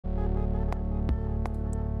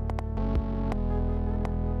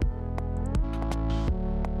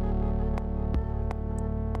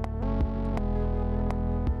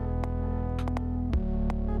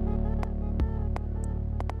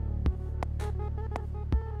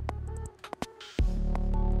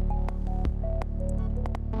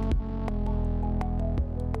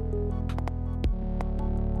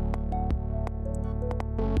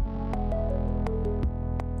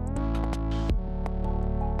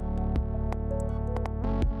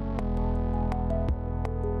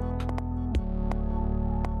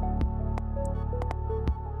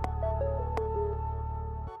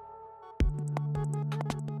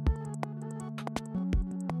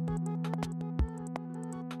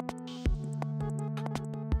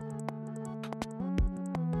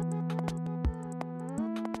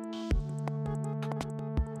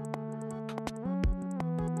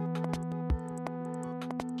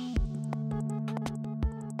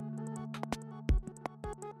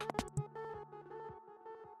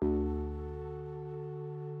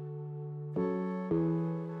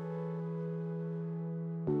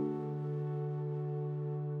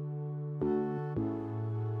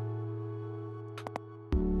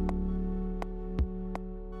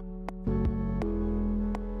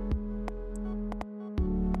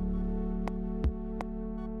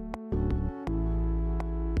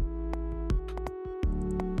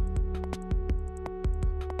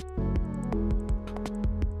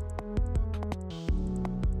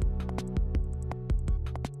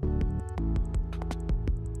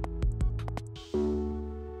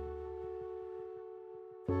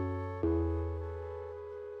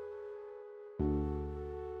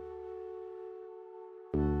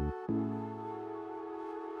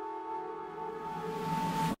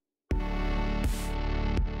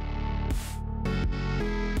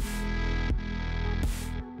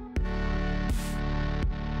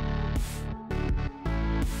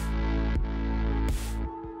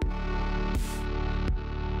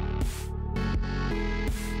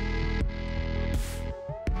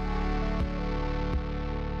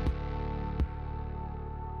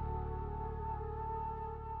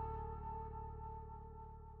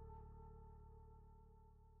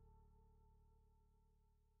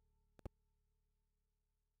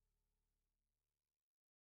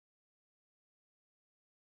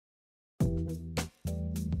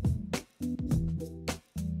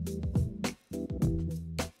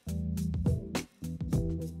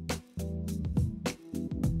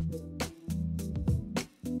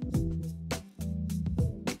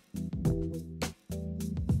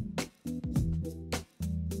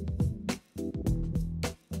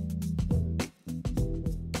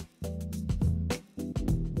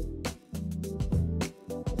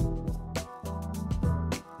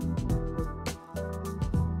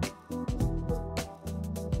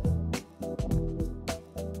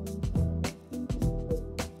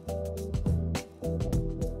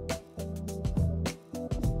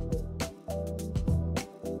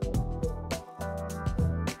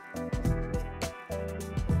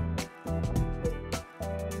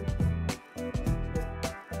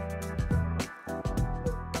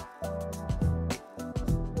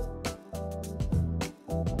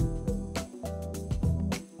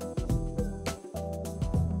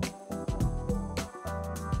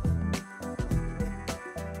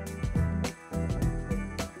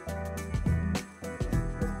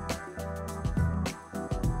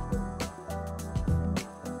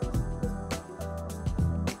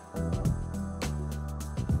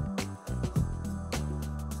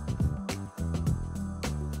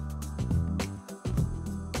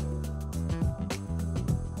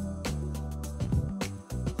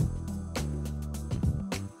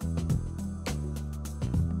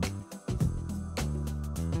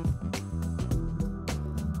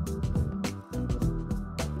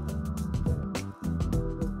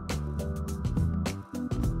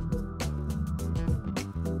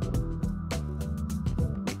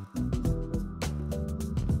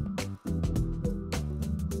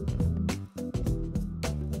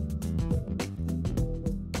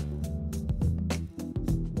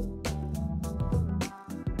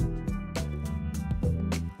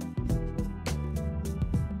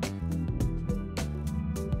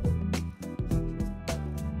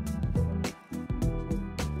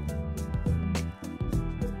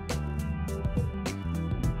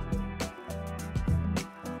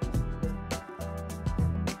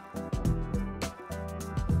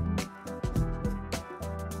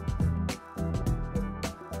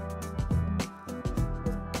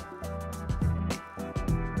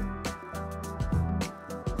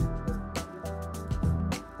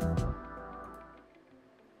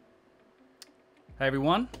Hey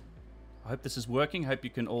everyone, I hope this is working. Hope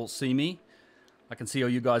you can all see me. I can see all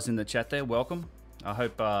you guys in the chat there. Welcome. I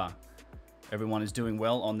hope everyone is doing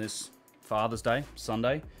well on this Father's Day,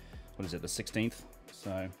 Sunday. What is it, the 16th?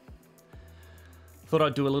 So, thought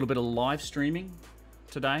I'd do a little bit of live streaming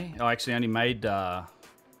today. I actually only made up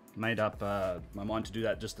my mind to do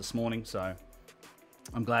that just this morning, so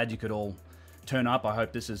I'm glad you could all turn up. I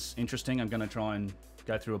hope this is interesting. I'm going to try and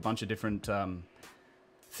go through a bunch of different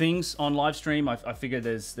things on live stream. I figure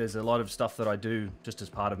there's a lot of stuff that I do just as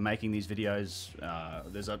part of making these videos.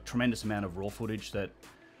 There's a tremendous amount of raw footage that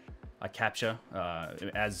I capture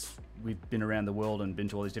as we've been around the world and been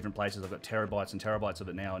to all these different places. I've got terabytes and terabytes of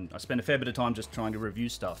it now, and I spend a fair bit of time just trying to review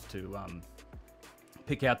stuff to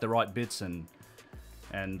pick out the right bits and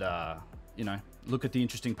you know, look at the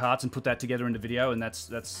interesting parts and put that together into video. And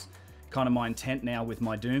that's kind of my intent now with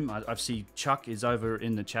Meidum. I see Chuck is over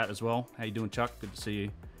in the chat as well. How you doing, Chuck? Good to see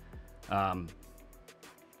you.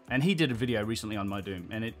 And he did a video recently on Meidum,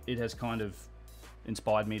 and it has kind of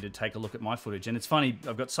inspired me to take a look at my footage. And it's funny,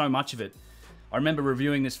 I've got so much of it. I remember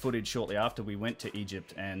reviewing this footage shortly after we went to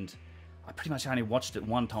Egypt, and I pretty much only watched it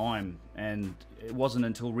one time, and it wasn't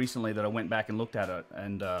until recently that I went back and looked at it,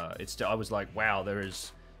 and I was like, wow, there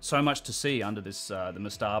is so much to see under this the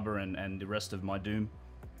mastaba and the rest of Meidum.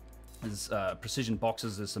 There's precision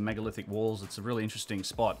boxes, there's some megalithic walls. It's a really interesting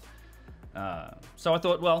spot. So I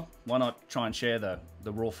thought, well, why not try and share the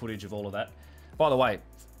raw footage of all of that. By the way,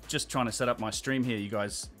 just trying to set up my stream here. You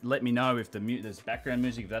guys let me know if there's background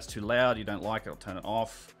music, if that's too loud, you don't like it, I'll turn it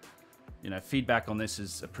off. You know, feedback on this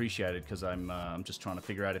is appreciated, because I'm just trying to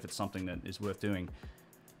figure out if it's something that is worth doing.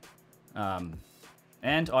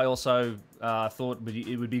 And I also thought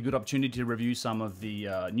it would be a good opportunity to review some of the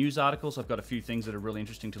news articles. I've got a few things that are really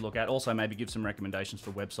interesting to look at. Also, maybe give some recommendations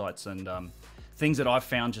for websites and things that I've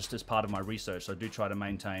found just as part of my research. So I do try to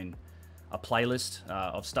maintain a playlist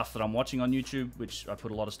of stuff that I'm watching on YouTube, which I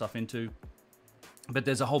put a lot of stuff into. But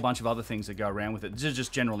there's a whole bunch of other things that go around with it. This is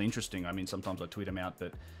just generally interesting. I mean, sometimes I tweet them out,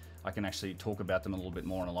 but I can actually talk about them a little bit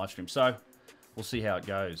more on a live stream. So we'll see how it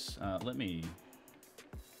goes. Let me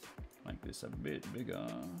make this a bit bigger.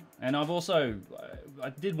 And I've also, I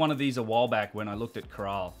did one of these a while back when I looked at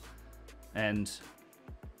Corral, and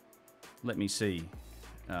let me see,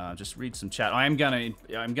 just read some chat. I'm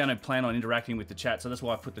gonna plan on interacting with the chat, so that's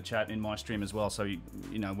why I put the chat in my stream as well. So you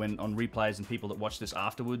know, when on replays and people that watch this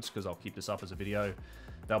afterwards, because I'll keep this up as a video,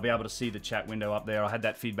 they'll be able to see the chat window up there. I had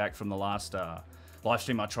that feedback from the last live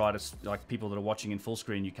stream I tried. It's like people that are watching in full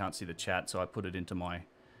screen, you can't see the chat, so I put it into my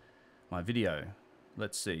video.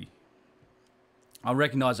 Let's see. I'll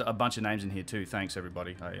recognize a bunch of names in here too. Thanks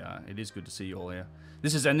everybody. It is good to see you all here.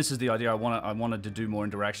 This is the idea. I wanted to do more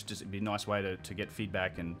interaction. Just it'd be a nice way to get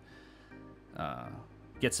feedback and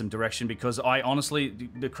get some direction, because I honestly,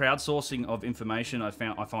 the crowdsourcing of information I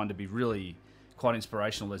find to be really quite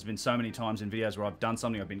inspirational. There's been so many times in videos where I've done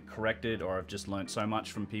something, I've been corrected, or I've just learned so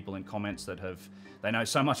much from people in comments that they know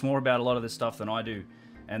so much more about a lot of this stuff than I do,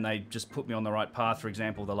 and they just put me on the right path. For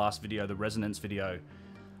example, the last video, the resonance video,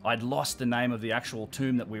 I'd lost the name of the actual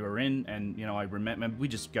tomb that we were in, and you know, I remember we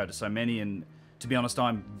just go to so many, and to be honest,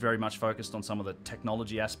 I'm very much focused on some of the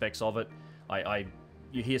technology aspects of it.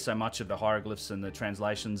 You hear so much of the hieroglyphs and the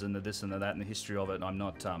translations and the this and the that and the history of it. I'm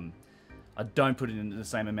not, I don't put in the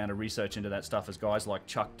same amount of research into that stuff as guys like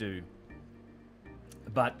Chuck do.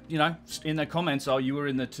 But you know, in the comments, oh, you were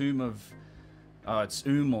in the tomb of, it's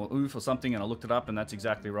or Oof or something, and I looked it up, and that's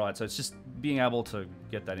exactly right. So it's just being able to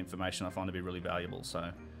get that information I find to be really valuable. So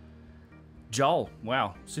Joel,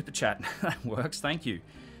 wow, super chat. That works, thank you.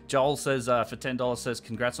 Joel says, for $10, says,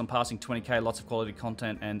 congrats on passing 20K, lots of quality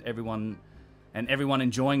content, and everyone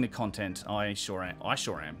enjoying the content. I sure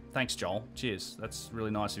am. Thanks, Joel. Cheers. That's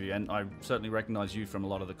really nice of you, and I certainly recognize you from a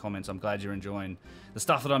lot of the comments. I'm glad you're enjoying the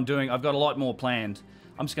stuff that I'm doing. I've got a lot more planned.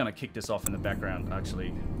 I'm just going to kick this off in the background,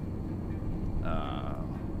 actually.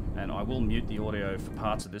 And I will mute the audio for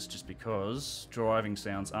parts of this just because driving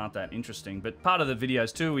sounds aren't that interesting. But part of the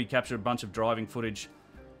videos too, we capture a bunch of driving footage,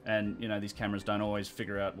 and you know, these cameras don't always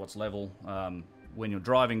figure out what's level when you're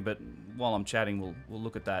driving, but while I'm chatting, we'll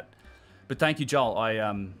look at that. But thank you, Joel. I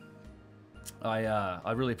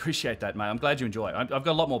really appreciate that, mate. I'm glad you enjoy it. I've got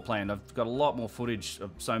a lot more planned. I've got a lot more footage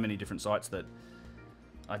of so many different sites that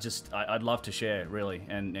I'd love to share, really,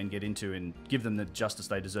 and get into and give them the justice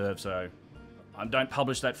they deserve. So I don't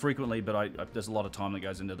publish that frequently, but there's a lot of time that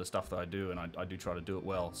goes into the stuff that I do, and I do try to do it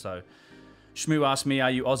well. So Shmoo asked me, are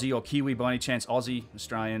you Aussie or Kiwi? By any chance Aussie,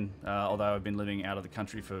 Australian, although I've been living out of the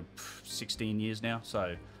country for 16 years now,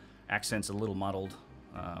 so accent's a little muddled.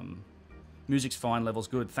 Music's fine, level's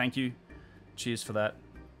good, thank you. Cheers for that.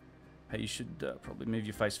 Hey, you should probably move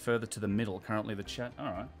your face further to the middle. Currently the chat...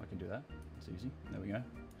 Alright, I can do that. It's easy. There we go.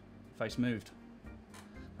 Face moved.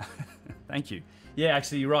 Thank you. Yeah,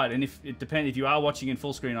 actually, you're right. And if it depends, if you are watching in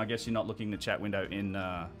full screen, I guess you're not looking the chat window in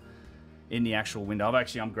the actual window.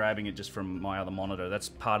 I'm grabbing it just from my other monitor. That's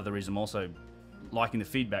part of the reason I'm also liking the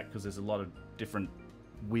feedback, because there's a lot of different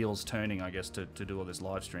wheels turning, I guess, to do all this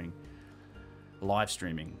live streaming.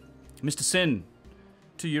 Mr. Sin,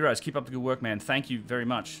 €2. Keep up the good work, man. Thank you very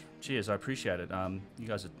much. Cheers, I appreciate it. You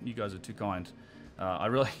guys are too kind. I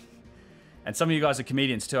really, and some of you guys are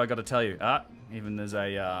comedians too. I got to tell you. Even there's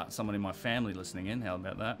someone in my family listening in. How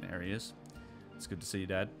about that? There he is. It's good to see you,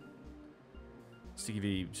 Dad. Sticky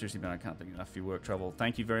V, seriously, man, I can't think enough for your work trouble.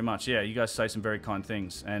 Thank you very much. Yeah, you guys say some very kind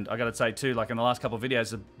things, and I got to say too, like in the last couple of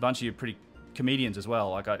videos, a bunch of you are pretty comedians as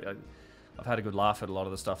well. Like I've had a good laugh at a lot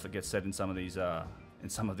of the stuff that gets said in some of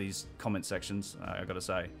these comment sections. I got to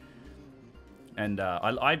say. And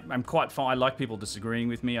I'm quite fine. I like people disagreeing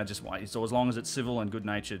with me. So as long as it's civil and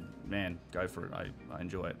good-natured, man, go for it. I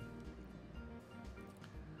enjoy it.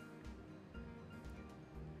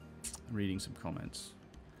 Reading some comments.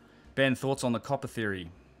 Ben, thoughts on the copper theory?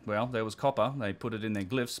 Well, there was copper. They put it in their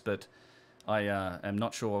glyphs, but I am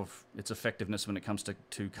not sure of its effectiveness when it comes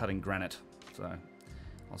to cutting granite. So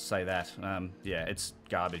I'll say that. Yeah, it's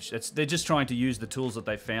garbage. They're just trying to use the tools that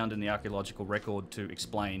they found in the archaeological record to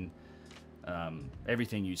explain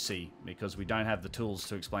everything you see, because we don't have the tools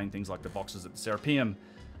to explain things like the boxes at the Serapeum,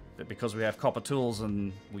 but because we have copper tools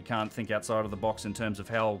and we can't think outside of the box in terms of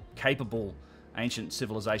how capable ancient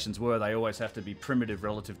civilizations were, they always have to be primitive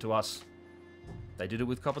relative to us. They did it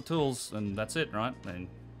with copper tools, and that's it, right? And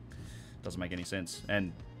it doesn't make any sense.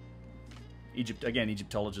 And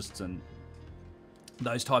Egyptologists and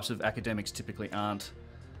those types of academics typically aren't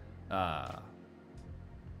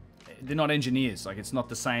they're not engineers. Like, it's not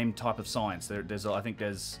the same type of science. I think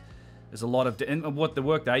there's a lot of... And what the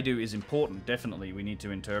work they do is important, definitely. We need to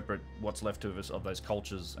interpret what's left of us of those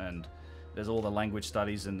cultures, and there's all the language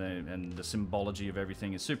studies and the symbology of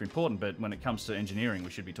everything is super important, but when it comes to engineering, we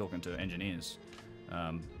should be talking to engineers.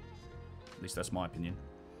 At least that's my opinion.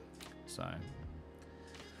 So...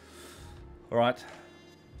 Alright.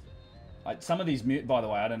 Some of these... By the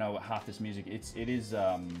way, I don't know half this music. It is...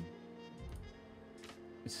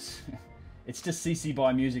 It's just CC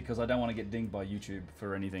by music because I don't want to get dinged by YouTube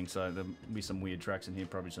for anything, so there'll be some weird tracks in here,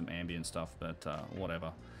 probably some ambient stuff, but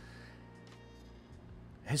whatever.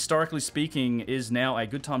 Historically speaking, is now a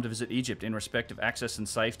good time to visit Egypt in respect of access and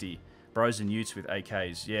safety. Bros and youths with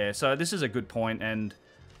AKs. Yeah, so this is a good point, and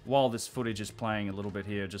while this footage is playing a little bit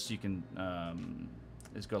here, just you can...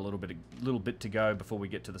 it's got a little bit to go before we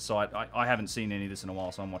get to the site. I haven't seen any of this in a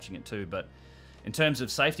while, so I'm watching it too, but in terms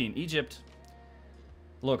of safety in Egypt...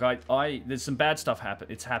 Look, there's some bad stuff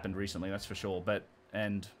it's happened recently, that's for sure.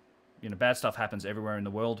 And you know, bad stuff happens everywhere in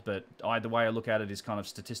the world. But the way I look at it is kind of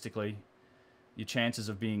statistically, your chances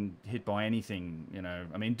of being hit by anything. You know,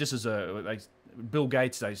 I mean, this is Bill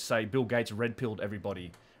Gates. They say Bill Gates red-pilled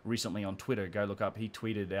everybody recently on Twitter. Go look up. He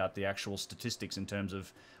tweeted out the actual statistics in terms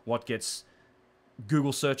of what gets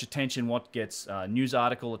Google search attention, what gets news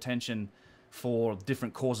article attention. For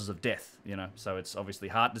different causes of death, you know. So it's obviously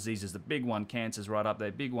heart disease is the big one, cancer's right up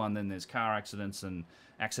there, big one. Then there's car accidents and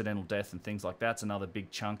accidental death and things like that's another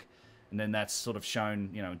big chunk. And then that's sort of shown,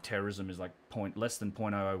 you know, terrorism is like less than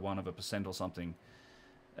 0.001% or something.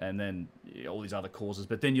 And then all these other causes.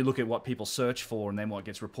 But then you look at what people search for and then what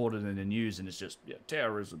gets reported in the news, and it's just, yeah,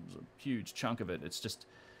 terrorism's a huge chunk of it. It's just...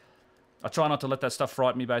 I try not to let that stuff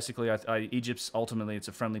frighten me, basically. Egypt's, ultimately, it's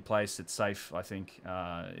a friendly place. It's safe, I think.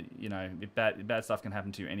 You know, bad stuff can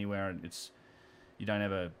happen to you anywhere, and you don't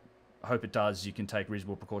ever... I hope it does. You can take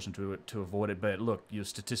reasonable precaution to avoid it. But look, you're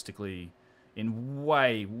statistically in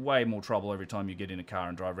way, way more trouble every time you get in a car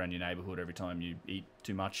and drive around your neighborhood, every time you eat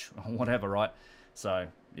too much or whatever, right? So,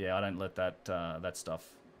 yeah, I don't let that stuff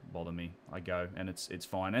bother me. I go, and it's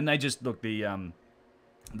fine. And they just... Look,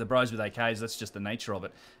 the bros with AKs, that's just the nature of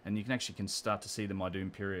it. And you can start to see the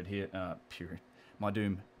Meidum period here.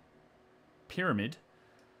 Meidum pyramid,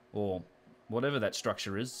 or whatever that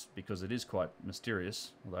structure is, because it is quite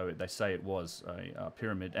mysterious, although they say it was a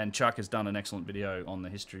pyramid. And Chuck has done an excellent video on the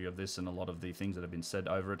history of this and a lot of the things that have been said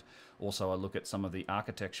over it. Also, I look at some of the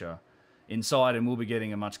architecture inside, and we'll be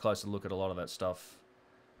getting a much closer look at a lot of that stuff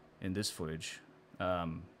in this footage.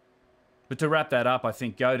 But to wrap that up, I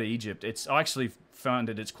think go to Egypt. I actually found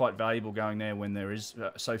that it's quite valuable going there when there is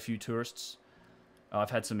so few tourists.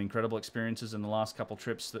 I've had some incredible experiences in the last couple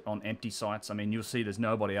trips on empty sites. I mean, you'll see there's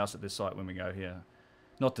nobody else at this site when we go here.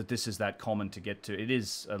 Not that this is that common to get to. It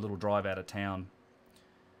is a little drive out of town.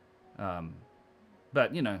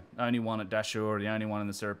 but you know, only one at Dashur, the only one in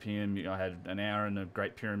the Serapeum. I had an hour in the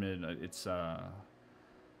Great Pyramid. It's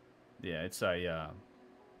yeah,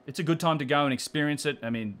 it's a good time to go and experience it. I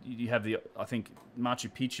mean, you have I think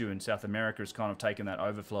Machu Picchu in South America has kind of taken that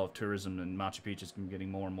overflow of tourism, and Machu Picchu's been getting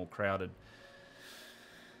more and more crowded.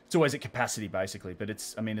 It's always at capacity, basically, but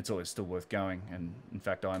it's always still worth going. And in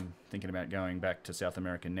fact, I'm thinking about going back to South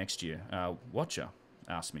America next year. Watcher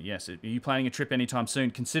asked me, yes, are you planning a trip anytime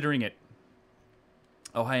soon? Considering it.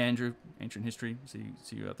 Oh, hey, Andrew. Ancient History. See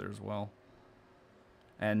you out there as well.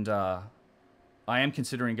 And I am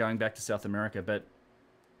considering going back to South America, but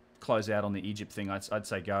close out on the Egypt thing, I'd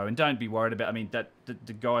say go. And don't be worried about, I mean, that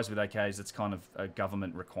the guys with AKs, it's kind of a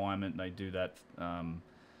government requirement. They do that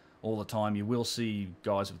all the time. You will see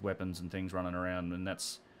guys with weapons and things running around, and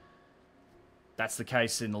that's the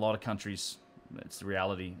case in a lot of countries. It's the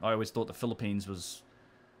reality. I always thought the Philippines was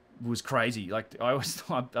crazy. Like, I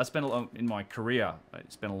spent a lot in my career.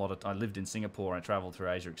 I lived in Singapore. I traveled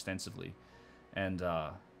through Asia extensively, and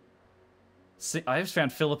I just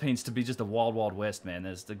found Philippines to be just a wild, wild west, man.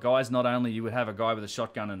 There's the guys. Not only you would have a guy with a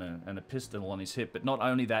shotgun and a pistol on his hip, but not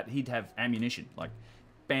only that, he'd have ammunition, like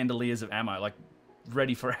bandoliers of ammo, like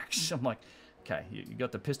ready for action. I'm like, okay, you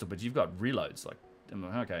got the pistol, but you've got reloads. Like, I'm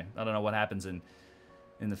like, okay, I don't know what happens in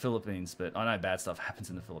the Philippines, but I know bad stuff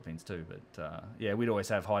happens in the Philippines too. But yeah, we'd always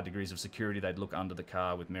have high degrees of security. They'd look under the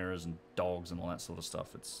car with mirrors and dogs and all that sort of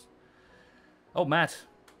stuff. Oh, Matt,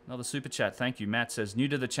 another super chat. Thank you. Matt says, new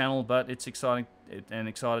to the channel, but it's exciting and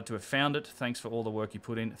excited to have found it. Thanks for all the work you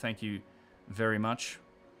put in. Thank you very much.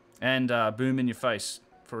 And boom in your face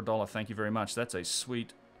for $1. Thank you very much. That's a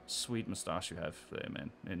sweet, sweet moustache you have there,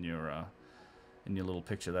 man, in your little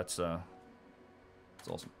picture. That's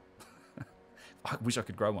awesome. I wish I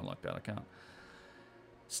could grow one like that. I can't.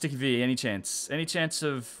 Sticky V, any chance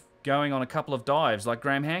of going on a couple of dives like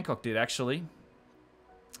Graham Hancock did, actually?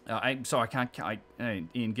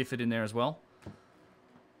 Ian Gifford in there as well.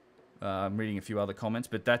 I'm reading a few other comments,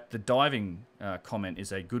 but the diving comment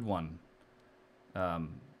is a good one.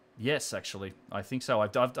 Yes, actually, I think so.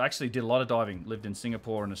 I've actually did a lot of diving. Lived in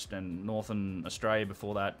Singapore and northern Australia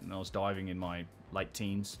before that, and I was diving in my late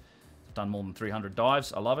teens. Done more than 300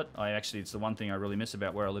 dives. I love it. It's the one thing I really miss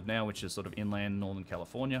about where I live now, which is sort of inland Northern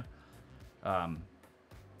California.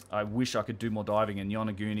 I wish I could do more diving, in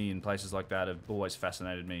Yonaguni and places like that have always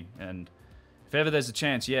fascinated me. And if ever there's a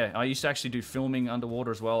chance, yeah, I used to actually do filming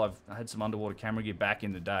underwater as well. I had some underwater camera gear back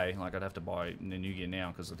in the day. Like, I'd have to buy the new gear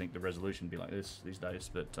now because I think the resolution would be like this these days.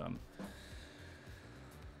 But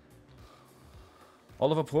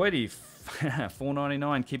Oliver Poety,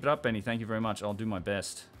 $4.99. Keep it up, Benny. Thank you very much. I'll do my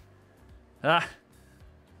best.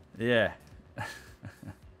 Yeah.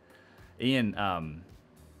 Ian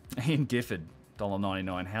Gifford,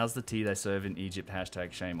 $1.99. How's the tea they serve in Egypt?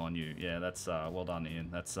 # shame on you. Yeah, that's well done, Ian.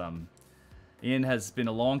 That's Ian has been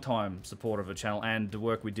a long time supporter of the channel and the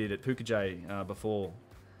work we did at Pukajay before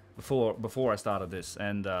I started this.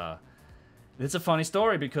 And it's a funny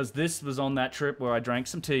story because this was on that trip where I drank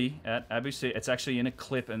some tea at Abu Sir. It's actually in a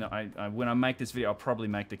clip, and when I make this video, I'll probably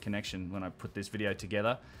make the connection when I put this video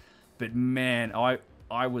together. But man,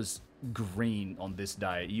 I was green on this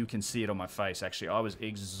day. You can see it on my face, actually. I was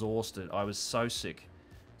exhausted. I was so sick.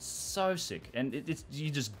 So sick. And you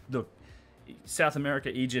just look, South America,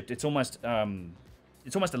 Egypt, it's almost a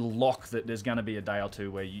lock that there's going to be a day or two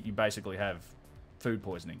where you basically have food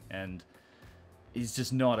poisoning. And it's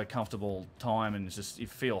just not a comfortable time, and it's just, you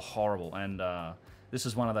feel horrible. And this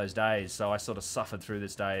is one of those days, so I sort of suffered through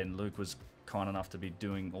this day, and Luke was kind enough to be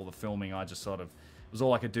doing all the filming. I just sort of, it was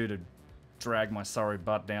all I could do to drag my sorry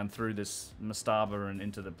butt down through this mastaba and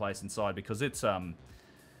into the place inside, because it's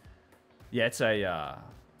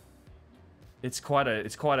it's quite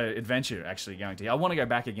a adventure actually going to. I want to go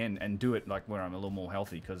back again and do it like where I'm a little more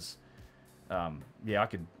healthy, because it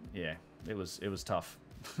was tough.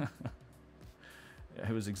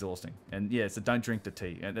 It was exhausting. And yeah, so don't drink the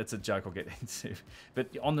tea. And that's a joke I'll get into. But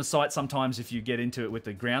on the site, sometimes if you get into it with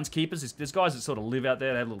the groundskeepers, there's guys that sort of live out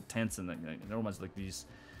there. They have little tents, and they're almost like these.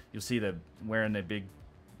 You'll see them wearing their big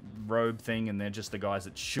robe thing, and they're just the guys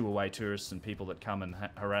that shoo away tourists and people that come and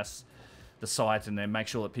harass the site, and they make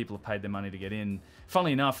sure that people have paid their money to get in.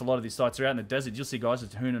 Funnily enough, a lot of these sites are out in the desert. You'll see guys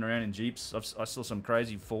that's hooning around in jeeps. I saw some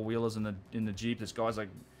crazy four-wheelers in the jeep. There's guys like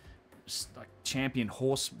champion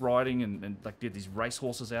horse riding and like get these race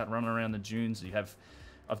horses out running around the dunes.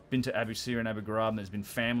 I've been to Abu Sir and Abu Ghraib, and there's been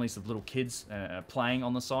families of little kids playing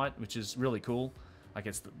on the site, which is really cool. Like,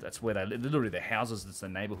 that's where they live. Literally, their houses, it's their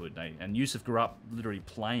neighborhood. And Yusuf grew up literally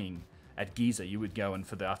playing at Giza. You would go in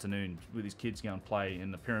for the afternoon with his kids, go and play in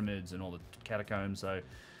the pyramids and all the catacombs. So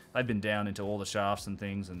they've been down into all the shafts and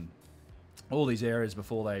things, and all these areas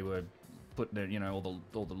before they were put there. You know,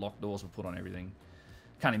 all the locked doors were put on everything.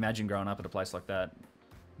 Can't imagine growing up at a place like that.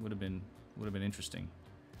 Would have been interesting.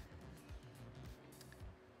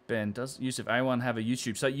 Ben, does Yusuf A1 have a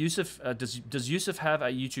YouTube? So Yusuf, does Yusuf have a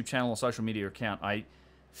YouTube channel or social media account? I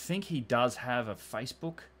think he does have a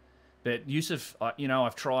Facebook. But Yusuf, you know,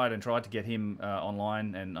 I've tried to get him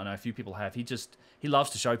online, and I know a few people have. He loves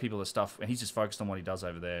to show people the stuff, and he's just focused on what he does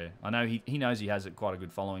over there. I know he knows he has quite a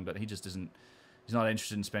good following, but he just isn't. He's not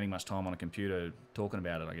interested in spending much time on a computer talking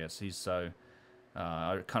about it. I guess he's so.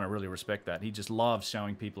 I kind of really respect that. He just loves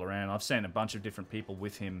showing people around. I've sent a bunch of different people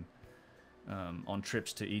with him on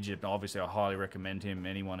trips to Egypt. Obviously, I highly recommend him.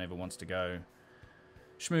 Anyone ever wants to go.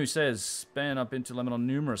 Shmoo says, Ben, I've been to Lebanon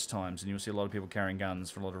numerous times, and you'll see a lot of people carrying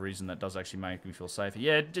guns for a lot of reason that does actually make me feel safer.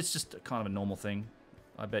 Yeah, it's just kind of a normal thing.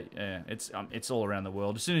 I bet, yeah, it's all around the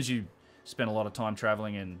world. As soon as you spend a lot of time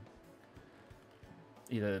traveling in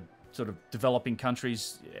either sort of developing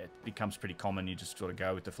countries, yeah, it becomes pretty common. You just sort of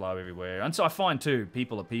go with the flow everywhere. And so I find, too,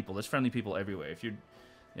 people are people. There's friendly people everywhere. If you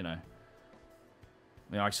know...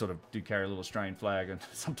 I mean, I sort of do carry a little Australian flag, and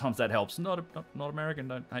sometimes that helps. Not American,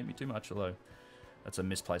 don't hate me too much, although... That's a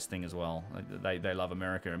misplaced thing as well. They love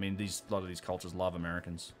America. I mean, a lot of these cultures love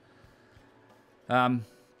Americans.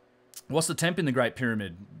 What's the temp in the Great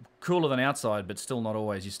Pyramid? Cooler than outside, but still not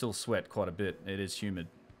always. You still sweat quite a bit. It is humid.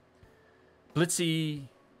 Blitzy,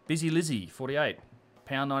 Busy Lizzie, 48.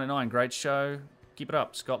 £1.99, great show. Keep it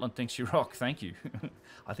up. Scotland thinks you rock. Thank you.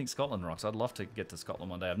 I think Scotland rocks. I'd love to get to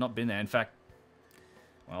Scotland one day. I've not been there. In fact,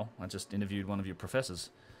 well, I just interviewed one of your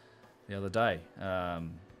professors the other day.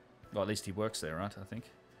 Well, at least he works there, right? I think.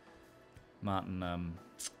 Martin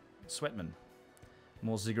Sweatman.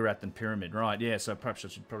 More ziggurat than pyramid. Right, yeah, so perhaps I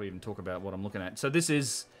should probably even talk about what I'm looking at. So this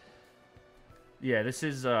is... Yeah, this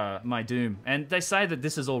is Meidum. And they say that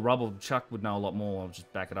this is all rubble. Chuck would know a lot more. I'll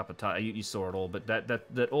just back it up a touch. You saw it all. But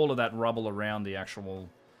that all of that rubble around the actual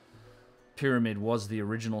pyramid was the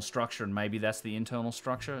original structure, and maybe that's the internal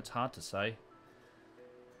structure. It's hard to say.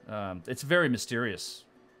 It's very mysterious.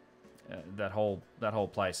 That whole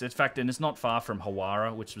place. In fact, and it's not far from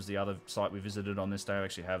Hawara, which was the other site we visited on this day. I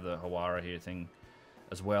actually have the Hawara here thing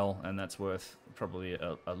as well, and that's worth probably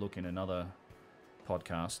a look in another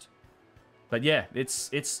podcast. But yeah, it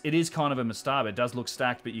is kind of a mastaba. It does look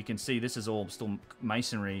stacked, but you can see this is all still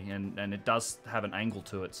masonry, and it does have an angle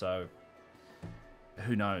to it. So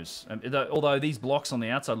who knows? Although these blocks on the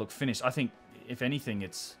outside look finished, I think if anything,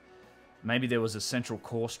 it's maybe there was a central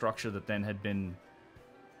core structure that then had been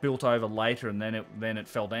built over later, and then it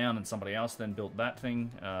fell down, and somebody else then built that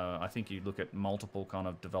thing. I think you look at multiple kind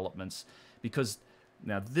of developments, because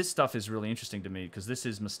now this stuff is really interesting to me, because this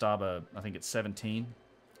is mastaba, I think it's 17,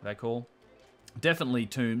 they call. Definitely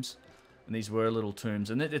tombs, and these were little tombs,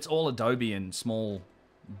 and it's all adobe and small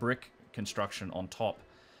brick construction on top.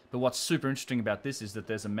 But what's super interesting about this is that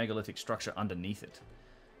there's a megalithic structure underneath it,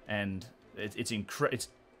 and it's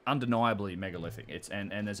undeniably megalithic.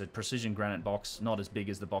 And there's a precision granite box, not as big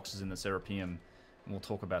as the boxes in the Serapeum, and we'll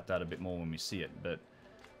talk about that a bit more when we see it. But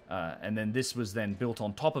and then this was then built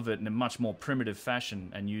on top of it in a much more primitive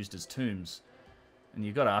fashion and used as tombs. And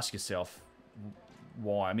you've got to ask yourself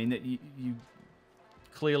why. I mean, you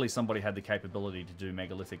clearly somebody had the capability to do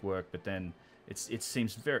megalithic work, but then it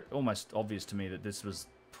seems almost obvious to me that this was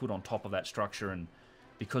put on top of that structure, and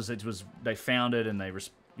because they found it and they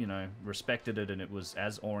respected it, and it was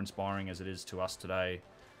as awe-inspiring as it is to us today.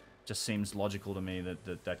 Just seems logical to me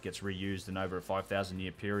that gets reused in over a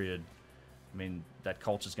 5,000-year period. I mean, that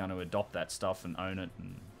culture's going to adopt that stuff and own it.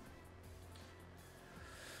 And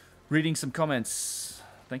reading some comments.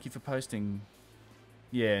 Thank you for posting.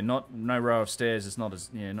 Yeah, no row of stairs. It's not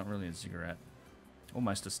really a ziggurat.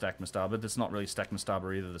 Almost a stacked mastaba, but it's not really stacked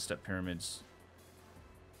mastaba either. The step pyramids.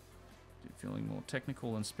 Feeling more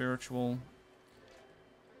technical and spiritual.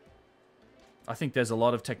 I think there's a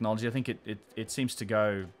lot of technology. I think it seems to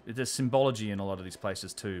go... There's symbology in a lot of these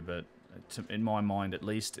places too, but in my mind at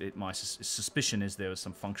least, my suspicion is there was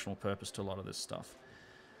some functional purpose to a lot of this stuff.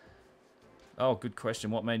 Oh, good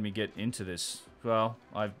question. What made me get into this? Well,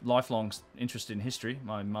 I've lifelong interest in history.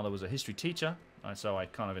 My mother was a history teacher, so I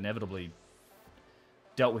kind of inevitably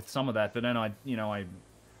dealt with some of that, but then I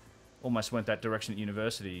almost went that direction at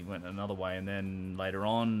university, went another way, and then later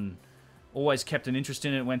on... Always kept an interest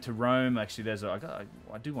in it. Went to Rome. Actually,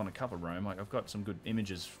 I do want to cover Rome. I've got some good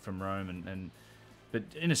images from Rome, but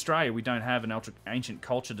in Australia we don't have an ultra ancient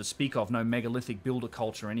culture to speak of. No megalithic builder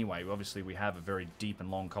culture anyway. Obviously, we have a very deep and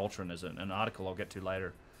long culture, and there's an article I'll get to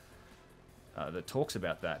later that talks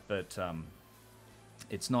about that. But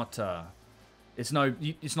it's not. it's not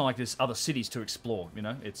like there's other cities to explore. You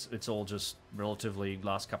know, it's all just relatively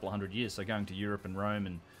last couple of hundred years. So going to Europe and Rome,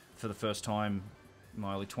 and for the first time in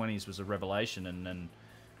my early 20s was a revelation. And then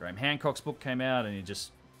Graham Hancock's book came out, and you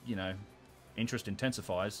just, you know, interest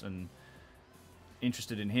intensifies, and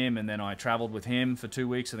interested in him. And then I traveled with him for 2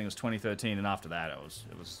 weeks. I think it was 2013, and after that, I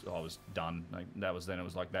was done. Like, it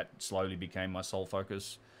was like that slowly became my sole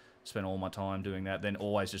focus. Spent all my time doing that. Then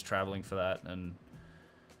always just traveling for that, and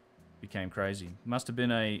became crazy. Must have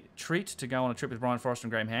been a treat to go on a trip with Brian Forrester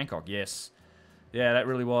and Graham Hancock. Yes. Yeah, that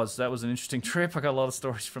really was. That was an interesting trip. I got a lot of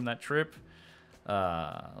stories from that trip.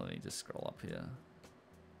 Let me just scroll up here.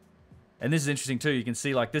 And this is interesting too. You can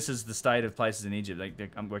see, like, this is the state of places in Egypt.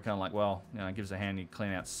 We're kind of like, well, you know, it gives a hand to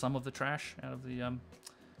clean out some of the trash out of the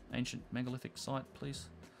ancient megalithic site, please.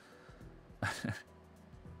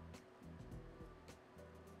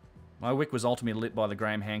 My wick was ultimately lit by the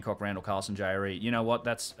Graham Hancock, Randall Carlson JRE. You know what?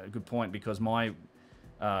 That's a good point, because my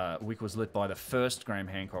wick was lit by the first Graham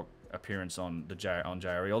Hancock appearance on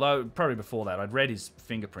JRE. Although probably before that, I'd read his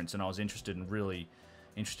fingerprints and I was really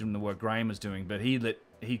interested in the work Graham was doing. But he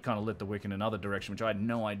kind of lit the wick in another direction, which I had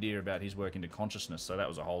no idea about his work into consciousness. So that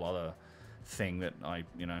was a whole other thing that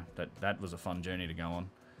that was a fun journey to go on.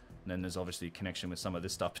 And then there's obviously a connection with some of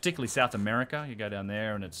this stuff, particularly South America. You go down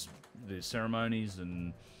there and it's the ceremonies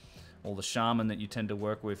and all the shaman that you tend to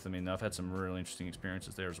work with. I mean, I've had some really interesting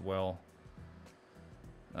experiences there as well.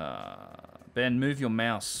 Ben, move your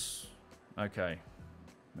mouse. Okay.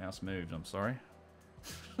 Mouse moved, I'm sorry.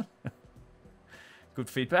 Good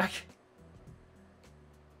feedback.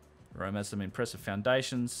 Rome has some impressive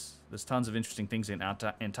foundations. There's tons of interesting things in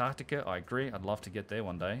Antarctica. I agree. I'd love to get there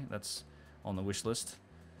one day. That's on the wish list.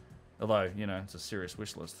 Although, you know, it's a serious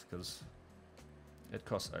wish list because it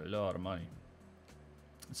costs a lot of money.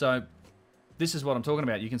 So this is what I'm talking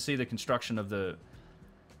about. You can see the construction of the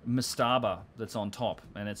mastaba that's on top,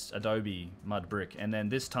 and it's adobe mud brick. And then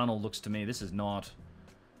this tunnel looks to me, this is not,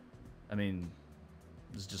 I mean,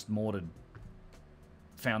 this is just mortared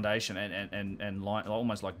foundation and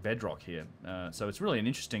almost like bedrock here. So it's really an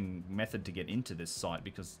interesting method to get into this site,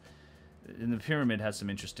 because the pyramid has some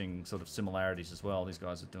interesting sort of similarities as well. These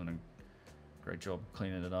guys are doing a great job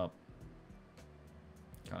cleaning it up.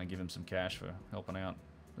 Kind of give him some cash for helping out.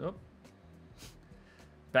 Oh.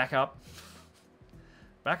 Back up.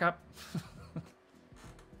 Back up.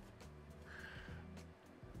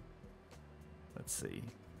 Let's see.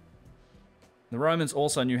 The Romans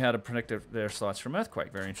also knew how to protect their sites from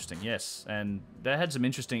earthquake. Very interesting, yes. And they had some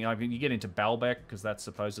interesting... I mean, you get into Baalbek, because that's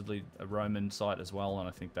supposedly a Roman site as well, and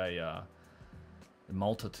I think they...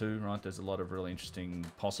 Malta too, right? There's a lot of really interesting,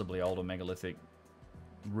 possibly older megalithic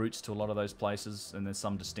roots to a lot of those places, and there's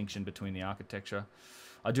some distinction between the architecture.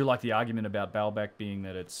 I do like the argument about Baalbek being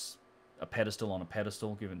that it's a pedestal on a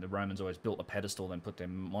pedestal, given the Romans always built a pedestal, then put their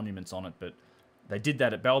monuments on it, but they did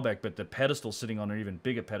that at Baalbek, but the pedestal sitting on an even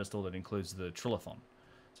bigger pedestal that includes the trilithon.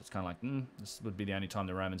 So it's kind of like, this would be the only time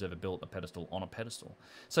the Romans ever built a pedestal on a pedestal.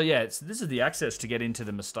 So yeah, this is the access to get into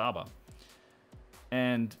the mastaba.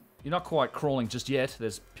 And you're not quite crawling just yet.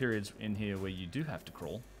 There's periods in here where you do have to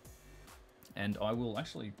crawl. And I will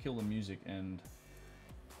actually kill the music and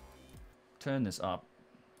turn this up.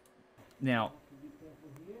 Now,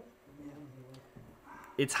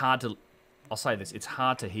 it's hard to... I'll say this, it's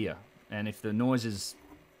hard to hear. And if the noise is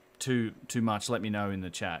too much, let me know in the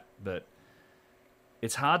chat. But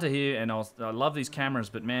it's hard to hear, and I love these cameras,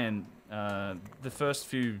 but man, the first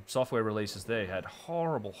few software releases there had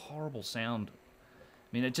horrible, horrible sound. I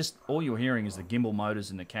mean, it just, all you're hearing is the gimbal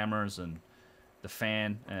motors in the cameras and the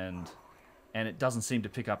fan, and it doesn't seem to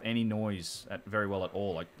pick up any noise very well at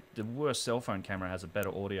all. Like, the worst cell phone camera has a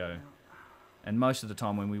better audio. And most of the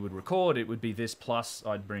time when we would record, it would be this, plus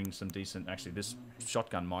I'd bring some decent, actually this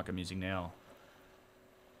shotgun mic I'm using now,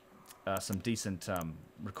 some decent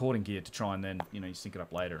recording gear to try and then, you know, you sync it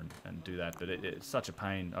up later and do that. But it's such a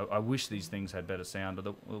pain. I wish these things had better sound, but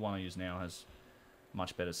the one I use now has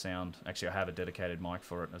much better sound. Actually, I have a dedicated mic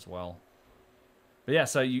for it as well. But yeah,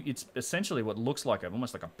 so it's essentially what looks like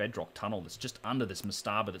almost like a bedrock tunnel that's just under this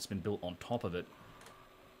mastaba that's been built on top of it.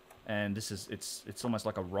 And this is it's almost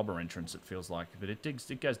like a robber entrance, it feels like. But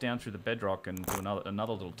it goes down through the bedrock and to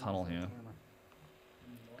another little tunnel here.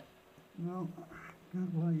 No,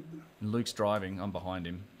 can't wait. And Luke's driving, I'm behind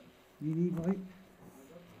him. You need light?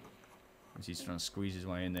 He's trying to squeeze his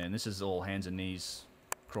way in there. And this is all hands and knees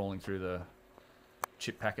crawling through the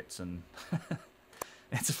chip packets, and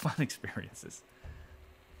it's a fun experience.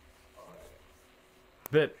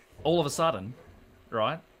 But all of a sudden,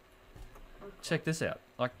 right? Check this out.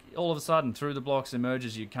 Like, all of a sudden, through the blocks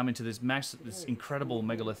emerges, you come into this incredible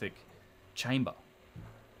megalithic chamber.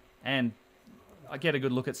 And I get a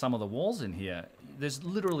good look at some of the walls in here, there's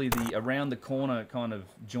literally the around the corner kind of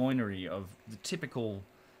joinery of the typical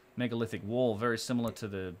megalithic wall, very similar to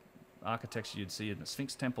the architecture you'd see in the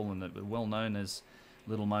Sphinx Temple, and the well known as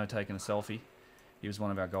Little Mo taking a selfie. He was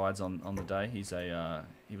one of our guides on the day. He's a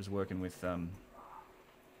he was working with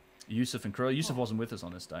Yusuf and crew. Yusuf wasn't with us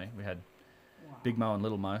on this day. We had Big Mo and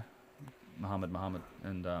Little Mo, Muhammad,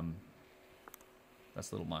 and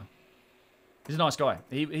that's Little Mo. He's a nice guy.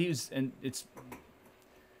 He was, and it's,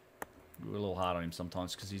 we're a little hard on him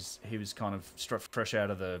sometimes because he was kind of fresh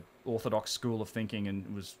out of the orthodox school of thinking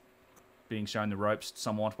and was being shown the ropes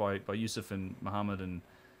somewhat by Yusuf and Muhammad, and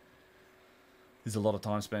there's a lot of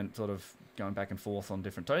time spent sort of going back and forth on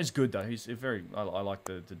different. He's good though. He's very. I like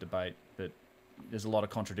the debate, but there's a lot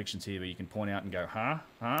of contradictions here where you can point out and go, huh,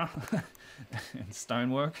 and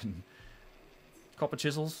stonework and copper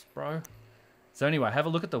chisels, bro. So anyway, have a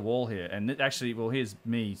look at the wall here, and it actually, well, here's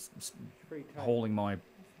me hauling my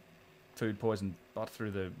food poison butt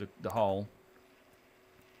through the hole.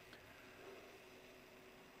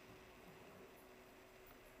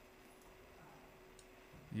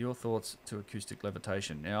 Your thoughts to acoustic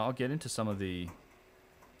levitation. Now, I'll get into some of the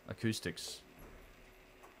acoustics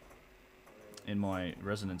in my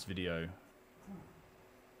resonance video.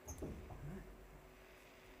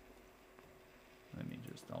 Let me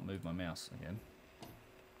just, I'll move my mouse again.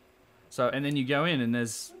 So, and then you go in and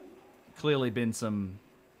there's clearly been some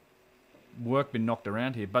work been knocked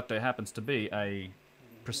around here, but there happens to be a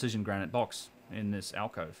precision granite box in this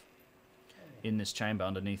alcove, in this chamber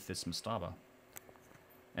underneath this mastaba,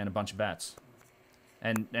 and a bunch of bats,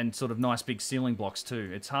 and sort of nice big ceiling blocks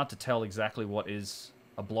too. It's hard to tell exactly what is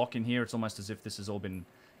a block in here. It's almost as if this has all been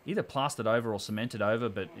either plastered over or cemented over,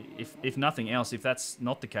 but if nothing else, if that's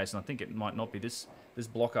not the case, and I think it might not be, this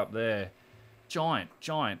block up there,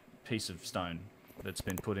 giant piece of stone that's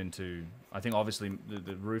been put into, I think obviously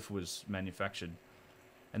the roof was manufactured.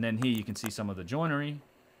 And then here you can see some of the joinery,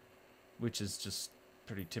 which is just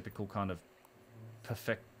pretty typical kind of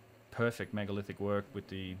perfect megalithic work with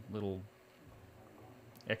the little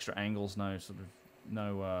extra angles, no sort of,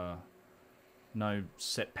 no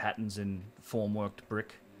set patterns in formworked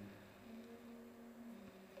brick.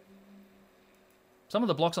 Some of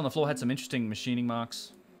the blocks on the floor had some interesting machining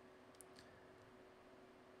marks.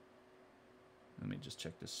 Let me just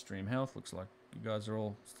check this stream health. Looks like you guys are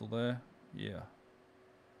all still there. Yeah.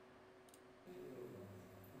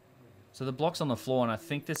 So the blocks on the floor, and I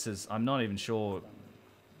think this is, I'm not even sure.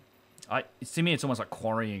 To me, it's almost like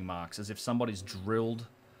quarrying marks, as if somebody's drilled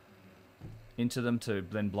into them to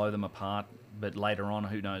then blow them apart. But later on,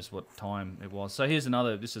 who knows what time it was. So here's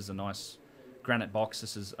another, this is a nice granite box.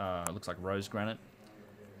 This is, looks like rose granite.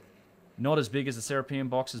 Not as big as the Serapeum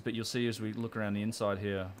boxes, but you'll see as we look around the inside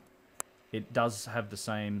here, it does have the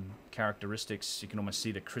same characteristics. You can almost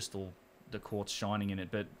see the crystal, the quartz shining in it,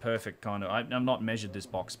 but perfect kind of, I've not measured this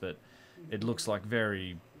box, but it looks like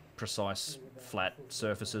very precise flat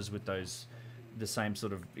surfaces with those, the same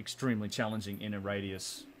sort of extremely challenging inner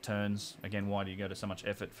radius turns. Again, why do you go to so much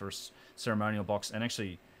effort for a ceremonial box? And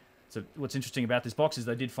actually, so what's interesting about this box is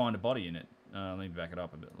they did find a body in it. Let me back it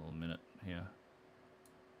up a little minute here.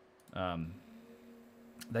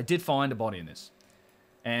 They did find a body in this.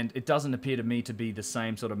 And it doesn't appear to me to be the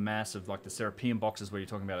same sort of mass of like the Serapeum boxes where you're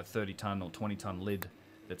talking about a 30-ton or 20-ton lid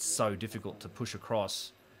that's so difficult to push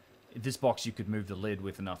across. This box, you could move the lid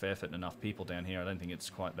with enough effort and enough people down here. I don't think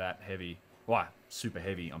it's quite that heavy. Well, super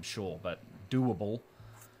heavy, I'm sure, but doable.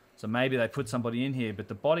 So maybe they put somebody in here, but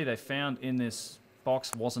the body they found in this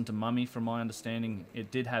box wasn't a mummy from my understanding.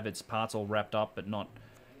 It did have its parts all wrapped up, but not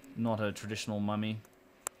a traditional mummy.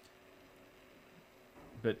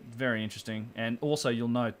 But very interesting. And also you'll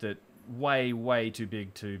note that way too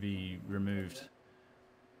big to be removed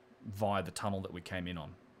via the tunnel that we came in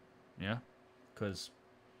on. Yeah? Because,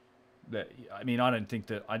 I mean, I don't think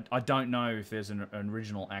that, I don't know if there's an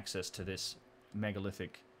original access to this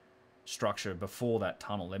megalithic structure before that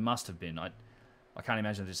tunnel. There must have been. I can't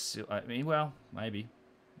imagine this, I mean, well, maybe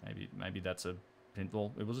that's a,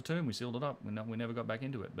 well, it was a tomb. We sealed it up. We never got back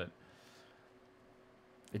into it, but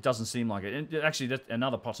it doesn't seem like it. And actually,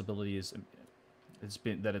 another possibility is it's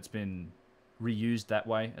been reused that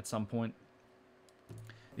way at some point.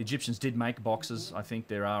 The Egyptians did make boxes. I think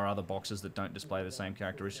there are other boxes that don't display the same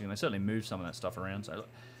characteristic, and they certainly moved some of that stuff around. So,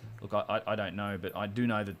 look, I don't know, but I do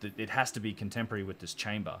know that it has to be contemporary with this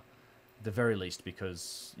chamber, at the very least,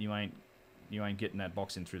 because you ain't getting that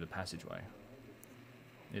box in through the passageway.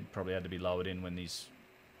 It probably had to be lowered in when these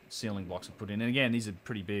ceiling blocks were put in. And again, these are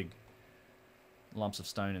pretty big lumps of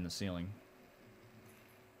stone in the ceiling.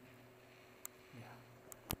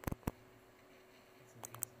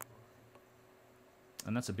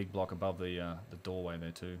 And that's a big block above the doorway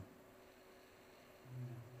there too.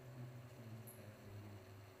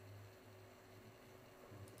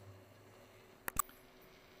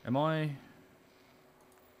 Am I...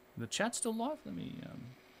 The chat still live? Let me...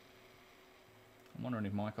 I'm wondering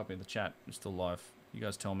if my copy of the chat is still live. You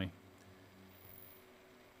guys tell me.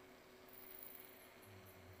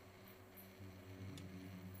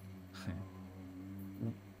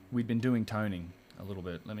 We've been doing toning a little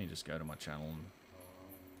bit. Let me just go to my channel and...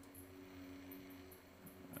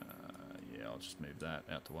 yeah, I'll just move that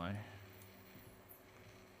out the way.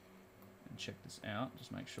 And check this out.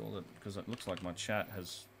 Just make sure that... Because it looks like my chat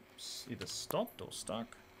has either stopped or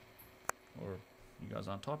stuck. Or you guys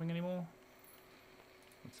aren't typing anymore.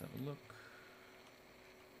 Let's have a look.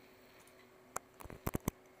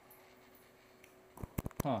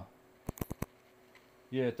 Huh.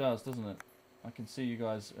 Yeah, it does, doesn't it? I can see you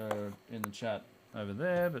guys are in the chat over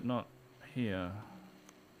there, but not here.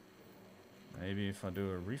 Maybe if I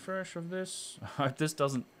do a refresh of this. I hope this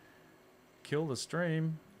doesn't kill the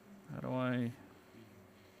stream. How do I...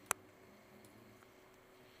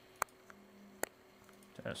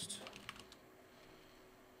 Test.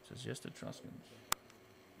 It says yes to Truskins.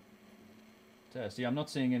 Test. Yeah, I'm not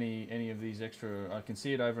seeing any of these extra... I can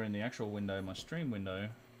see it over in the actual window, my stream window.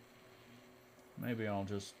 Maybe I'll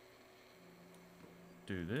just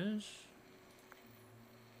do this.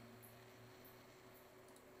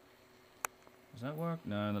 Does that work?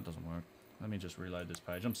 No, that doesn't work. Let me just reload this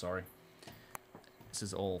page. I'm sorry. This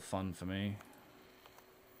is all fun for me.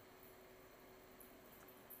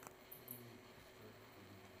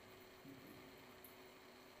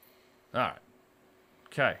 Alright.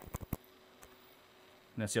 Okay.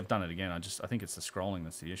 Now see, I've done it again. I think it's the scrolling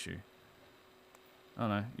that's the issue. Oh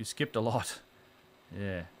no, you skipped a lot.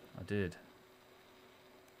 Yeah, I did.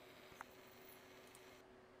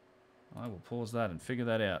 I will pause that and figure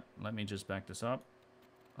that out. Let me just back this up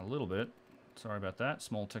a little bit. Sorry about that.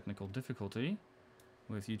 Small technical difficulty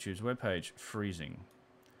with YouTube's webpage freezing.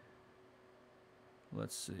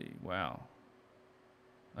 Let's see. Wow.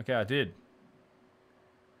 Okay, I did.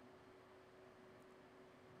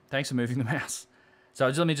 Thanks for moving the mouse. So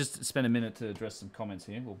let me just spend a minute to address some comments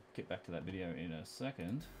here. We'll get back to that video in a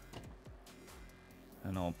second.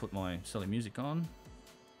 And I'll put my silly music on.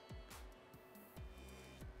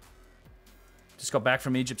 Just got back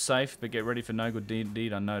from Egypt safe, but get ready for no good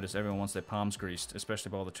deed unnoticed. Everyone wants their palms greased, especially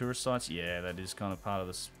by all the tourist sites. Yeah, that is kind of part of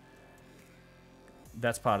this.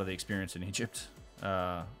 That's part of the experience in Egypt,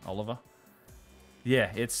 Oliver.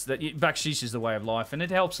 Yeah, it's that bakshish is the way of life, and it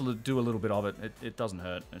helps do a little bit of it. It doesn't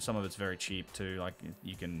hurt, and some of it's very cheap too. Like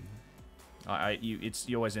you can,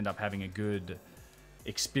 you always end up having a good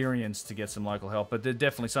experience to get some local help, but they're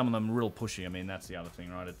definitely some of them real pushy. I mean, that's the other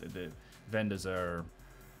thing, right? The vendors are.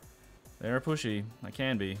 They're pushy. They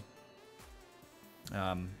can be.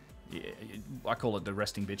 Yeah, I call it the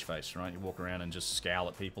resting bitch face, right? You walk around and just scowl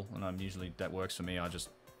at people, and I'm usually that works for me. I just,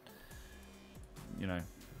 you know,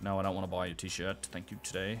 no, I don't want to buy your t-shirt. Thank you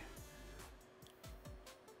today.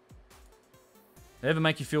 They ever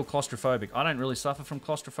make you feel claustrophobic? I don't really suffer from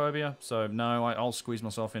claustrophobia, so no, I'll squeeze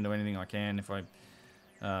myself into anything I can if I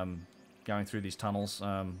going through these tunnels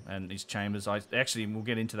and these chambers. I actually we'll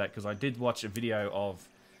get into that because I did watch a video of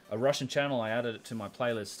a Russian channel. I added it to my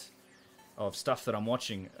playlist of stuff that I'm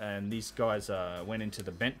watching, and these guys went into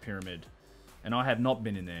the Bent Pyramid, and I have not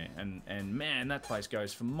been in there, and man, that place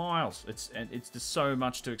goes for miles. It's just so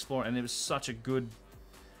much to explore, and it was such a good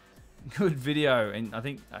video, and I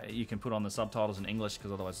think you can put on the subtitles in English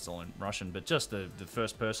because otherwise it's all in Russian. But just the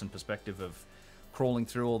first person perspective of crawling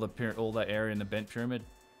through all that area in the Bent Pyramid,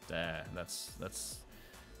 that's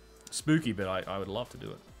spooky, but I would love to do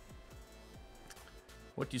it.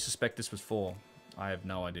 What do you suspect this was for? I have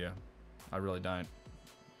no idea. I really don't.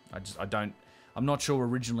 I'm not sure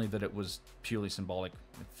originally that it was purely symbolic.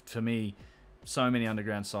 For me, so many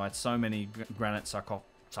underground sites, so many granite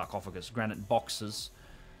sarcophagus, granite boxes,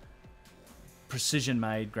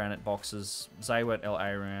 precision-made granite boxes, Zaywet El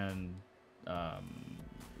Arian,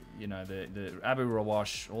 you know, the Abu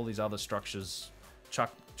Rawash, all these other structures.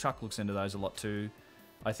 Chuck looks into those a lot too.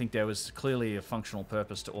 I think there was clearly a functional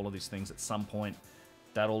purpose to all of these things at some point.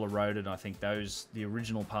 That all eroded. I think the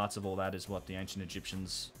original parts of all that is what the ancient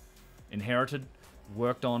Egyptians inherited,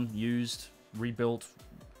 worked on, used, rebuilt,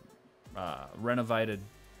 renovated,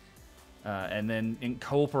 and then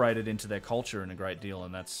incorporated into their culture in a great deal.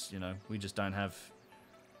 And that's, you know, we just don't have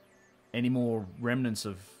any more remnants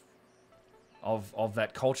of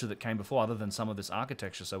that culture that came before, other than some of this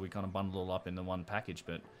architecture. So we kind of bundle it all up in the one package.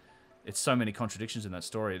 But it's so many contradictions in that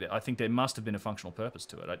story that I think there must have been a functional purpose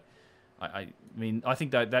to it. I mean, I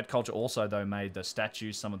think that culture also, though, made the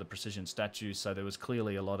statues, some of the precision statues, so there was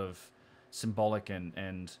clearly a lot of symbolic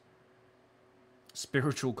and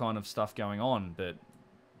spiritual kind of stuff going on, but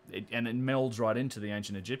it melds right into the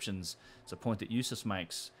ancient Egyptians. It's a point that Eustace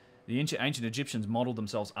makes. The ancient Egyptians modeled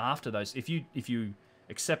themselves after those. If you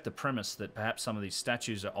accept the premise that perhaps some of these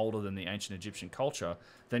statues are older than the ancient Egyptian culture,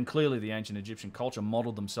 then clearly the ancient Egyptian culture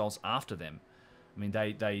modeled themselves after them. I mean,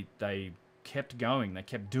 they kept going. They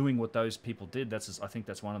kept doing what those people did. I think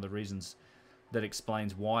that's one of the reasons that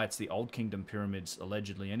explains why it's the Old Kingdom pyramids,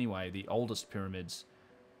 allegedly anyway, the oldest pyramids,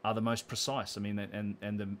 are the most precise. I mean,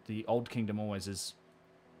 and the Old Kingdom always is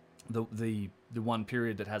the one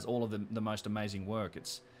period that has all of the most amazing work.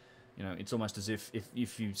 It's, you know, it's almost as if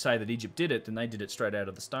you say that Egypt did it, then they did it straight out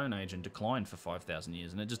of the Stone Age and declined for 5,000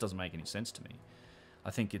 years, and it just doesn't make any sense to me. I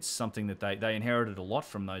think it's something that they inherited a lot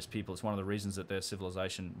from those people. It's one of the reasons that their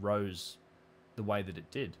civilization rose the way that it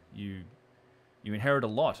did. You inherit a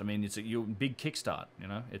lot. I mean, it's a big kickstart. You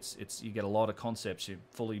know, it's you get a lot of concepts. You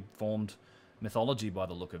fully formed mythology by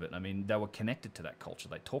the look of it. I mean, they were connected to that culture.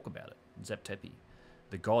 They talk about it. Zep Tepi,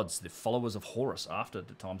 the gods, the followers of Horus after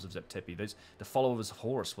the times of Zep Tepi. The followers of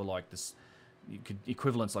Horus were like this,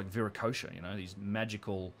 equivalents like Viracocha. You know, these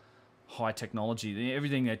magical, high technology.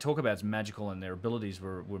 Everything they talk about is magical, and their abilities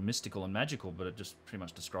were mystical and magical. But it just pretty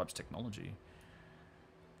much describes technology.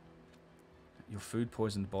 Your food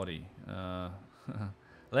poisoned body.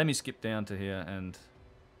 Let me skip down to here and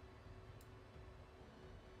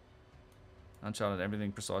Uncharted,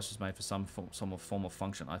 everything precise was made for some form of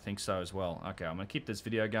function. I think so as well. Okay, I'm going to keep this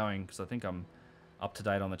video going because I think I'm up to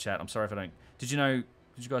date on the chat. I'm sorry if I don't... Did you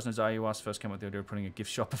guys know Zahi first came up with the idea of putting a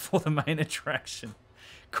gift shop before the main attraction?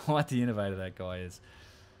 Quite the innovator that guy is.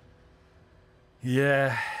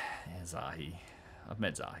 Yeah, Zahi. I've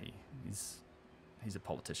met Zahi. He's a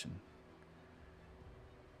politician.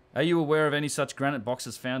 Are you aware of any such granite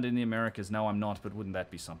boxes found in the Americas? No, I'm not, but wouldn't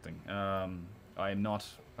that be something? I am not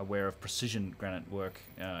aware of precision granite work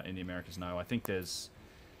in the Americas, no. I think there's...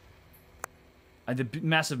 the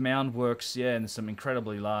massive mound works, yeah, and some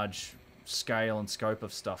incredibly large scale and scope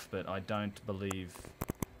of stuff, but I don't believe...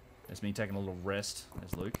 There's me taking a little rest.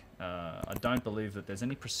 There's Luke. I don't believe that there's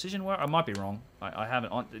any precision work. I might be wrong. I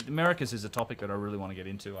haven't... Americas is a topic that I really want to get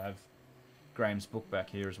into. I have Graham's book back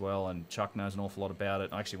here as well, and Chuck knows an awful lot about it.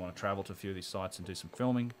 I actually want to travel to a few of these sites and do some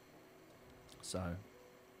filming. So...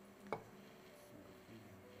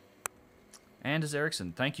 Anders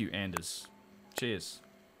Eriksson, thank you, Anders. Cheers.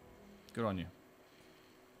 Good on you.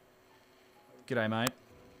 G'day, mate.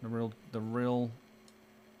 The real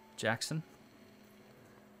Jackson.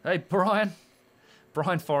 Hey, Brian.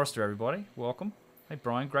 Brian Forrester, everybody. Welcome. Hey,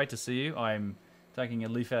 Brian. Great to see you. I'm taking a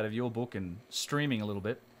leaf out of your book and streaming a little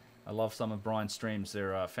bit. I love some of Brian's streams.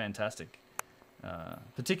 They're fantastic.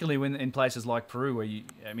 Particularly when in places like Peru, where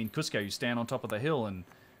Cusco, you stand on top of the hill and,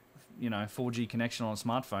 you know, 4G connection on a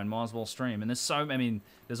smartphone, might as well stream. And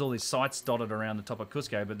there's all these sites dotted around the top of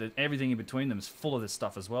Cusco, but everything in between them is full of this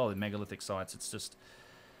stuff as well, the megalithic sites. It's just,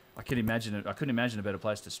 I couldn't imagine a better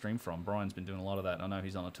place to stream from. Brian's been doing a lot of that. I know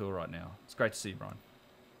he's on a tour right now. It's great to see you, Brian.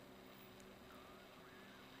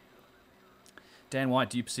 Dan White,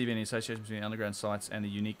 do you perceive any association between underground sites and the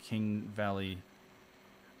unique Kings Valley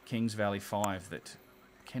 5 that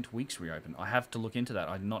Kent Weeks reopened? I have to look into that.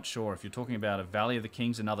 I'm not sure. If you're talking about a Valley of the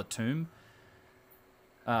Kings, another tomb,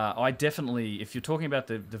 I definitely, if you're talking about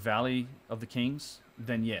the Valley of the Kings,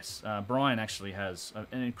 then yes. Brian actually has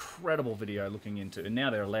an incredible video looking into, and now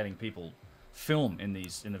they're letting people film in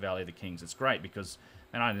the Valley of the Kings. It's great because,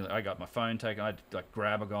 and I got my phone taken. I'd like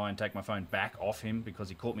grab a guy and take my phone back off him because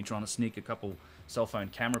he caught me trying to sneak a couple cell phone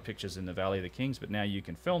camera pictures in the Valley of the Kings. But now you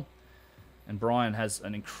can film. And Brian has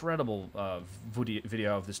an incredible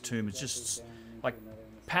video of this tomb. It's just like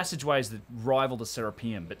passageways that rival the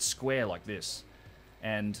Serapeum, but square like this.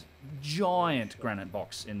 And giant granite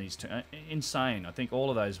box in these tombs. Insane. I think all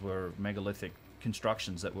of those were megalithic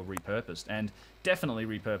constructions that were repurposed. And definitely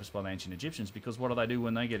repurposed by the ancient Egyptians, because what do they do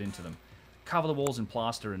when they get into them? Cover the walls in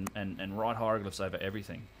plaster and write hieroglyphs over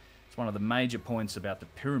everything. It's one of the major points about the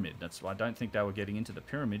pyramid. That's why I don't think they were getting into the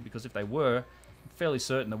pyramid, because if they were, I'm fairly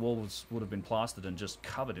certain the walls would have been plastered and just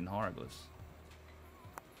covered in hieroglyphs.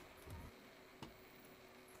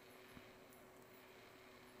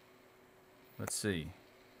 Let's see.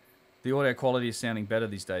 The audio quality is sounding better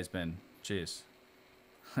these days, Ben. Cheers.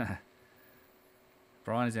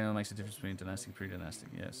 Brian is the animal makes a difference between dynastic and pre-dynastic,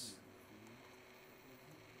 yes.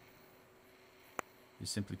 You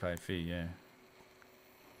simply pay a fee, yeah.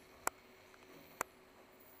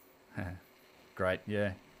 Great,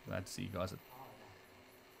 yeah. Glad to see you guys.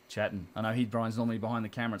 chatting. I know Brian's normally behind the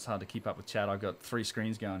camera. It's hard to keep up with chat. I've got 3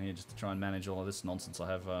 screens going here just to try and manage all of this nonsense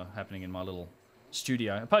I have happening in my little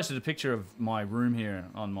studio. I posted a picture of my room here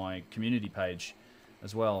on my community page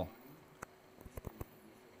as well.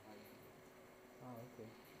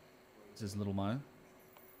 This is Little Mo.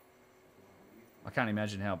 I can't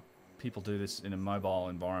imagine how people do this in a mobile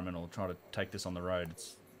environment or try to take this on the road.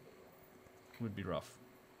 It would be rough.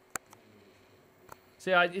 So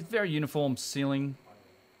yeah, it's very uniform ceiling,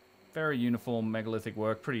 very uniform megalithic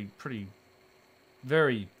work, very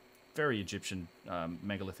Egyptian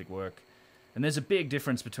megalithic work. And there's a big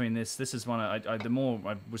difference between this. This is one, the more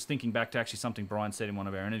I was thinking back to actually something Brian said in one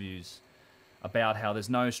of our interviews about how there's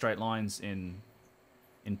no straight lines in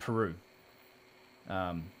Peru.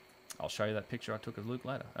 I'll show you that picture I took of Luke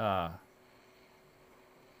later.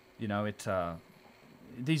 You know,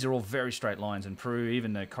 these are all very straight lines in Peru.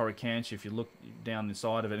 Even the Coricancha, if you look down the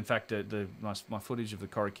side of it. In fact, my footage of the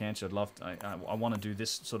Coricancha, I want to do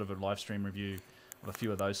this sort of a live stream review of a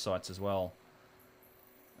few of those sites as well.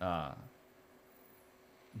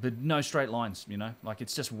 But no straight lines, you know, like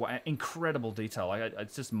it's just incredible detail.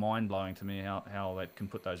 It's just mind blowing to me how they can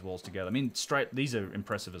put those walls together. I mean, these are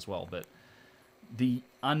impressive as well, but the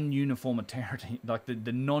ununiformity, like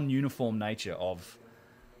the non-uniform nature of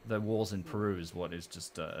the walls in Peru is what is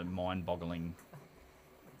just a mind-boggling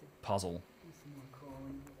puzzle.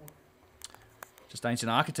 Just Ancient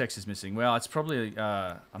Architects is missing. Well, it's probably,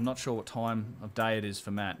 I'm not sure what time of day it is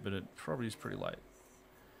for Matt, but it probably is pretty late.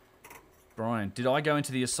 Brian, did I go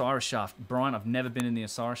into the Osiris shaft? Brian, I've never been in the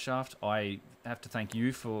Osiris shaft. I have to thank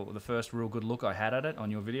you for the first real good look I had at it on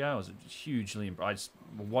your video. I was hugely, I just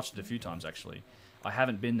watched it a few times actually. I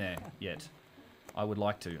haven't been there yet. I would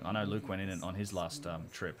like to. I know Luke went in it on his last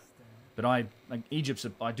trip. But I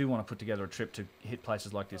do want to put together a trip to hit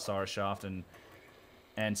places like the Osiris shaft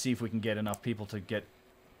and see if we can get enough people to get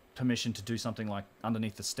permission to do something like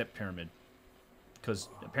underneath the step pyramid. Because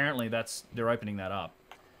apparently they're opening that up.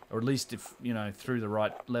 Or at least if, you know, through the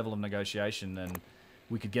right level of negotiation, then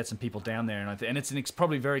we could get some people down there. And it's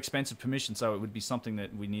probably very expensive permission, so it would be something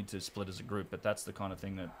that we need to split as a group. But that's the kind of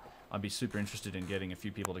thing that I'd be super interested in getting a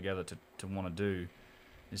few people together to want to do,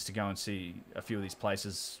 is to go and see a few of these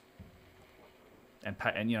places and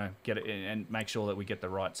you know, get it and make sure that we get the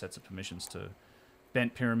right sets of permissions to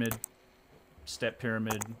bent pyramid, step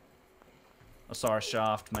pyramid, Osiris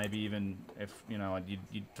shaft, maybe even if, you know,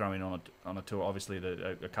 you'd throw in on a tour, obviously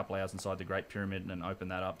a couple hours inside the Great Pyramid and open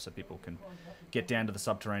that up so people can get down to the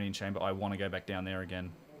subterranean chamber. I want to go back down there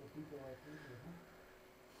again.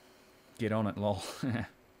 Get on it, lol.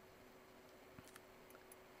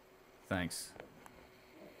 Thanks.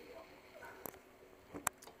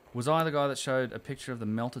 Was I the guy that showed a picture of the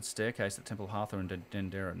melted staircase at Temple of Hathor in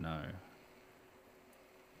Dendera? No.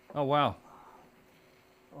 Oh, wow.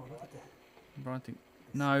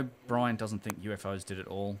 Brian doesn't think UFOs did it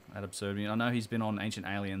all ad absurdum. I know he's been on Ancient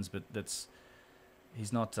Aliens, but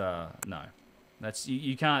he's not, no.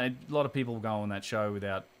 You can't, a lot of people go on that show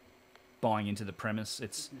without buying into the premise.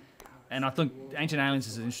 And I think Ancient Aliens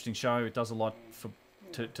is an interesting show. It does a lot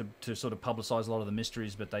to sort of publicise a lot of the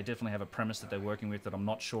mysteries, but they definitely have a premise that they're working with that I'm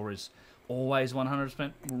not sure is always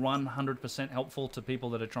 100% helpful to people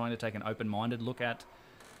that are trying to take an open-minded look at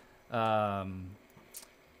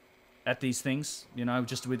these things, you know,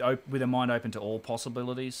 just with a mind open to all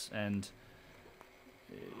possibilities. And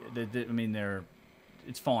I mean,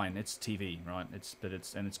 it's fine. It's TV, right?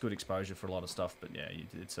 It's good exposure for a lot of stuff. But yeah,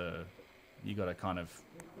 you got to kind of.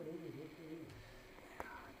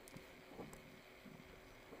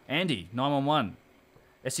 Andy 911,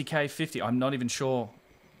 SEK 50. I'm not even sure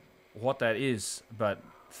what that is, but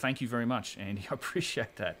thank you very much, Andy. I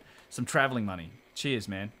appreciate that. Some traveling money. Cheers,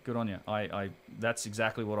 man. Good on you. That's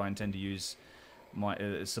exactly what I intend to use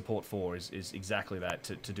my support for. Is exactly that,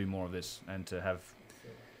 to do more of this and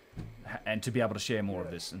to be able to share more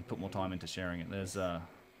of this and put more time into sharing it. There's a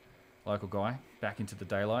local guy back into the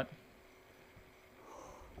daylight.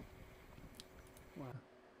 Wow.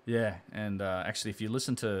 Yeah, and actually, if you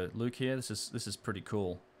listen to Luke here, this is pretty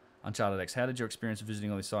cool. UnchartedX, how did your experience of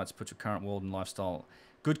visiting all these sites put your current world and lifestyle?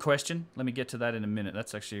 Good question. Let me get to that in a minute.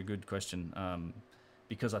 That's actually a good question,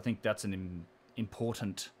 because I think that's an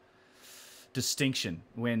important distinction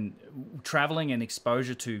when traveling and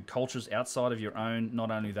exposure to cultures outside of your own. Not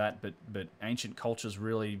only that, but ancient cultures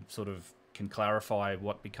really sort of can clarify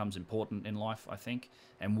what becomes important in life, I think,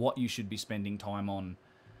 and what you should be spending time on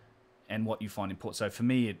and what you find important. So for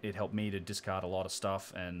me, it helped me to discard a lot of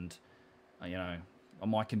stuff, and you know,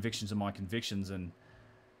 my convictions are my convictions, and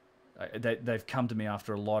they've come to me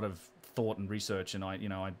after a lot of thought and research, and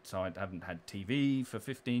so I haven't had TV for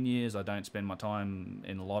 15 years. I don't spend my time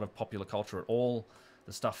in a lot of popular culture at all.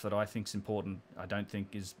 The stuff that I think is important, I don't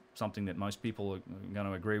think is something that most people are going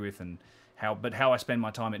to agree with, and how I spend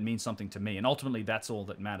my time, it means something to me, and ultimately that's all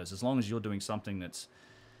that matters. As long as you're doing something that's,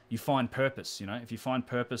 you find purpose, if you find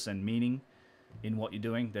purpose and meaning in what you're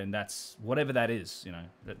doing, then that's whatever that is,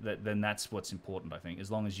 then that's what's important, I think. As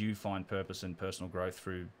long as you find purpose and personal growth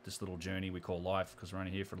through this little journey we call life, because we're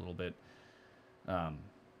only here for a little bit,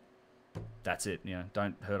 that's it.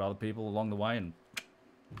 Don't hurt other people along the way, and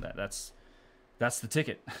that's the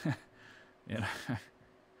ticket.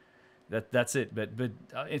 That's it. But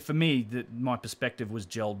for me, my perspective was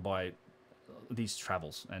gelled by these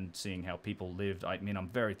travels and seeing how people lived. I mean, I'm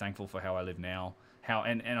very thankful for how I live now.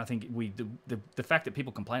 And I think the fact that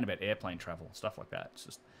people complain about airplane travel, stuff like that, it's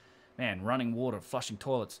just, man, running water, flushing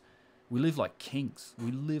toilets. We live like kings.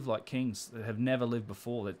 We live like kings that have never lived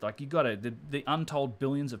before. That, like, you got to, the untold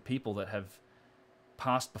billions of people that have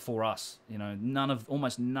passed before us,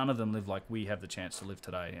 almost none of them live like we have the chance to live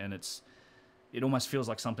today. And it almost feels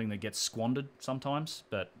like something that gets squandered sometimes,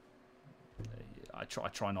 but I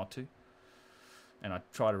try not to. And I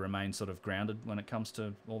try to remain sort of grounded when it comes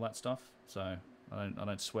to all that stuff. So I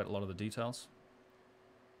don't sweat a lot of the details.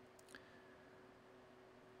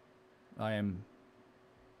 I am,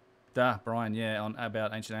 Brian, yeah,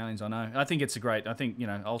 about Ancient Aliens, I know. I think it's I think,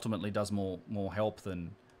 ultimately does more help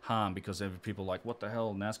than harm, because there are people like, what the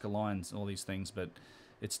hell, Nazca lines, all these things, but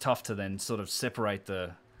it's tough to then sort of separate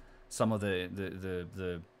some of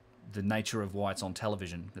the nature of why it's on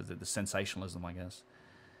television, the sensationalism, I guess.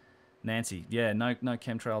 Nancy, yeah, no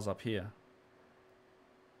chemtrails up here.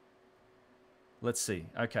 Let's see.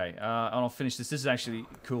 Okay, and I'll finish this. This is actually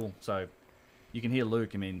cool. So you can hear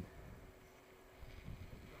Luke. I mean,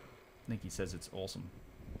 I think he says it's awesome,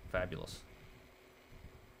 fabulous.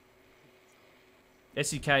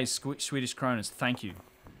 SEK Swedish Kronas, thank you,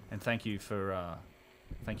 and thank you for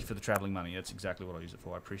the traveling money. That's exactly what I use it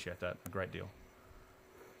for. I appreciate that a great deal.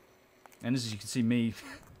 And as you can see, me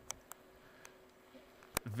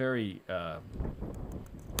very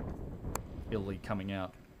illy coming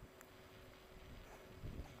out.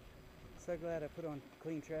 So glad I put on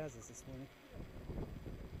clean trousers this morning.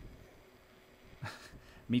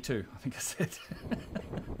 Me too, I think I said.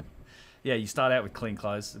 Yeah, you start out with clean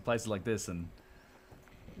clothes in places like this, and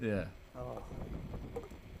yeah. Oh,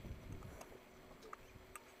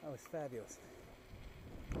 that was fabulous.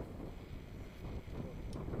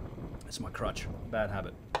 It's my crutch. Bad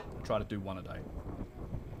habit. I try to do one a day.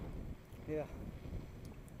 Yeah.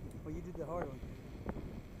 Well, you did the hard one.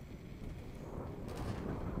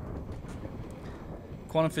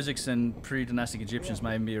 Quantum physics and pre-dynastic Egyptians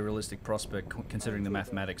may be a realistic prospect, considering the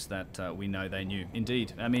mathematics that we know they knew.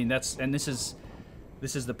 Indeed, I mean this is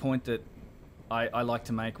the point that I like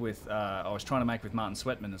to make with I was trying to make with Martin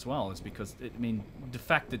Sweatman as well, is because the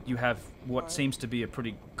fact that you have what seems to be a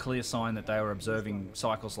pretty clear sign that they were observing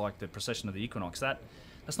cycles like the precession of the equinox.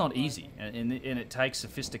 That's not easy, and it takes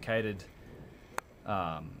sophisticated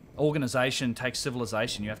organization, takes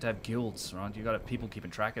civilization. You have to have guilds, right? You got people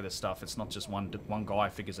keeping track of this stuff. It's not just one guy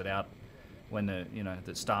figures it out when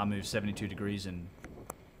the star moves 72 degrees in,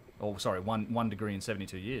 one degree in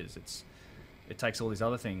 72 years. It takes all these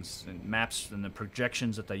other things and maps and the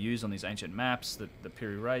projections that they use on these ancient maps, the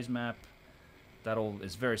Piri-Reis map. That all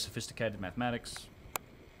is very sophisticated mathematics.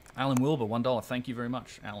 Alan Wilbur, $1. Thank you very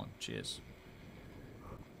much, Alan. Cheers.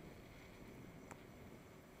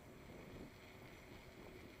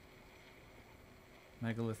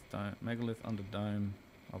 Megalith under dome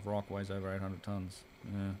of rock weighs over 800 tons.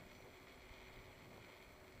 Yeah.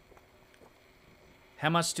 How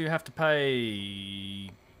much do you have to pay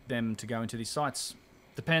them to go into these sites?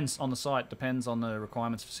 Depends on the site, depends on the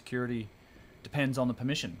requirements for security, depends on the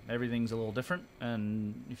permission. Everything's a little different,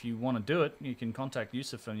 and if you want to do it, you can contact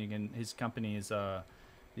Yusuf, and his company is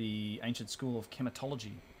the Ancient School of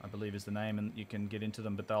Chematology, I believe is the name, and you can get into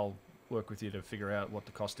them, but they'll work with you to figure out what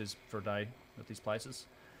the cost is for a day at these places.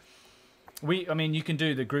 I mean, you can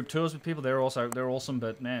do the group tours with people. They're awesome,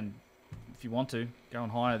 but man, if you want to, go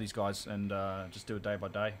and hire these guys and just do it day by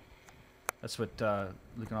day. That's what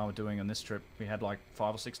Luke and I were doing on this trip. We had like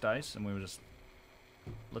 5 or 6 days, and we were just,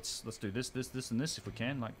 let's do this, and this if we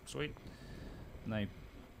can. Like, sweet. And they,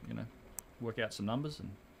 work out some numbers and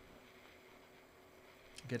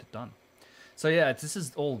get it done. So yeah, this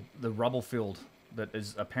is all the rubble field that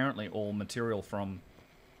is apparently all material from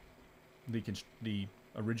the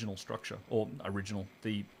original structure, or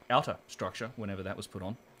the outer structure, whenever that was put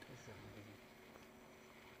on.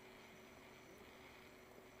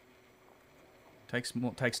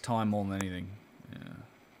 Takes time more than anything. Yeah.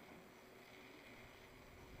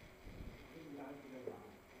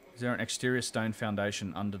 Is there an exterior stone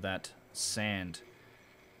foundation under that sand?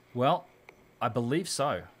 Well, I believe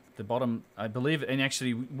so. The bottom, I believe, and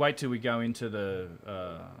actually, wait till we go into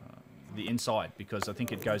the inside, because I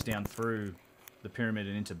think it goes down through the pyramid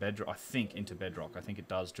and into bedrock. I think into bedrock. I think it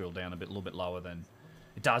does drill down a little bit lower than.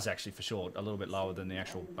 It does actually, for sure, a little bit lower than the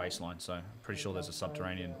actual baseline. So I'm pretty sure there's a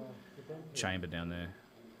subterranean chamber down there.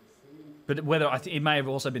 But whether it may have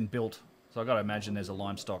also been built. So I got to imagine there's a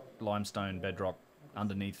limestone bedrock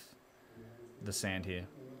underneath the sand here.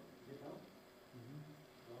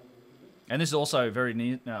 And this is also very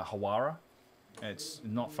near Hawara. It's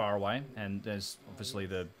not far away, and there's obviously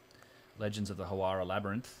the legends of the Hawara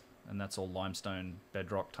labyrinth, and that's all limestone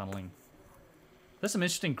bedrock tunneling. There's some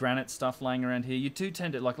interesting granite stuff laying around here. You do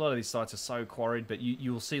tend to, like, a lot of these sites are so quarried, but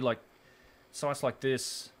you'll see, like, sites like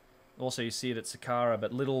this. Also, you see it at Saqqara,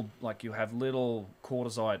 but you have little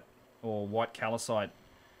quartzite or white calcite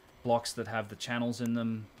blocks that have the channels in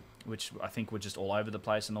them, which I think were just all over the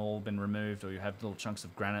place and all been removed, or you have little chunks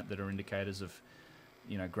of granite that are indicators of,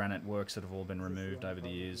 you know, granite works that have all been removed over the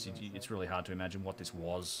years. It's really hard to imagine what this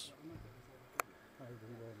was.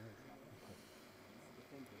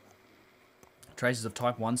 Traces of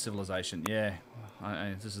Type 1 civilization. Yeah,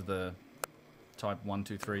 this is the Type 1,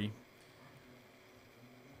 2, 3.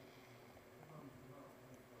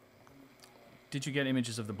 Did you get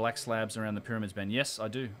images of the black slabs around the pyramids, Ben? Yes, I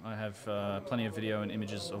do. I have plenty of video and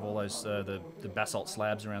images of all those, the basalt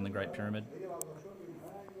slabs around the Great Pyramid.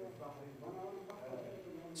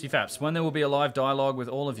 CFAPS, when there will be a live dialogue with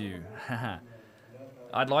all of you?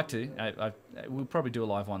 I'd like to. We'll probably do a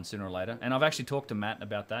live one sooner or later. And I've actually talked to Matt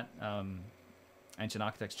about that, Ancient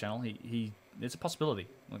Architects channel. It's a possibility.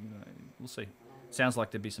 We'll see. Sounds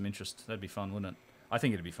like there'd be some interest. That'd be fun, wouldn't it? I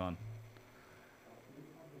think it'd be fun.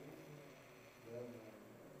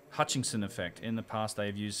 Hutchinson effect. In the past, they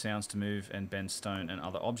have used sounds to move and bend stone and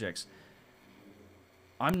other objects.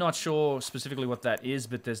 I'm not sure specifically what that is,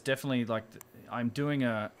 but there's definitely, like, I'm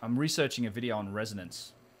researching a video on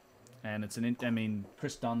resonance, and it's I mean,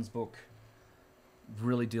 Chris Dunn's book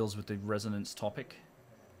really deals with the resonance topic,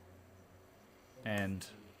 and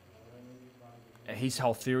his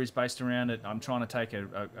whole theory is based around it. I'm trying to take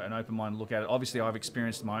an open-minded look at it. Obviously, I've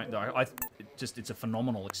experienced it's a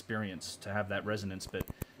phenomenal experience to have that resonance, but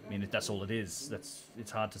I mean, that's all it is.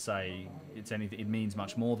 It's hard to say it means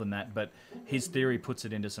much more than that, but his theory puts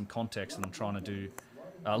it into some context, and I'm trying to do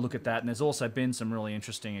look at that. And there's also been some really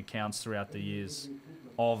interesting accounts throughout the years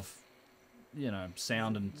of, you know,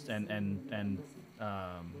 sound and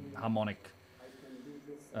harmonic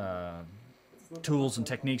tools and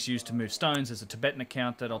techniques used to move stones. There's a Tibetan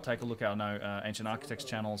account that I'll take a look at. I know Ancient Architects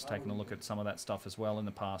channel's taken a look at some of that stuff as well in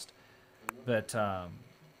the past. But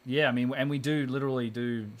yeah, I mean, and we do literally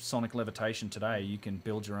do sonic levitation today. You can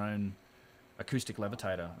build your own acoustic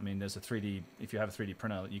levitator. I mean, there's a 3D, if you have a 3D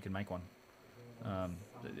printer, you can make one.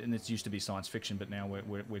 And it used to be science fiction, but now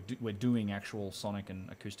we're doing actual sonic and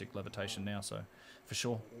acoustic levitation now. So, for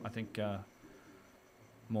sure, I think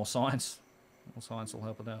more science will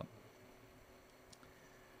help it out.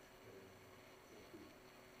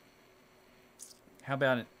 How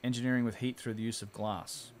about engineering with heat through the use of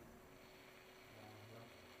glass?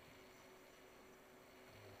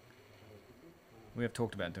 We have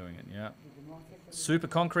talked about doing it, yeah. Super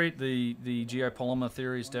concrete, the geopolymer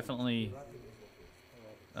theory is definitely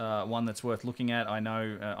one that's worth looking at. I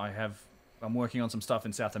know I'm working on some stuff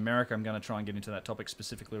in South America. I'm going to try and get into that topic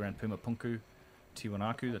specifically around Pumapunku,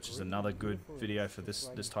 Tiwanaku. That's just another good video for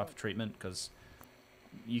this type of treatment, because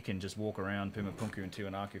you can just walk around Pumapunku and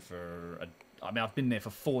Tiwanaku for I mean, I've been there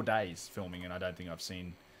for 4 days filming, and I don't think I've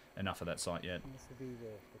seen enough of that site yet.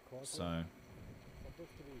 So,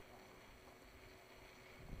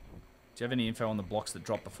 do you have any info on the blocks that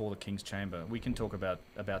dropped before the King's Chamber? We can talk about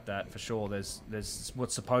that for sure. There's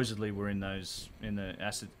what supposedly were in the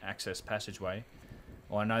access passageway.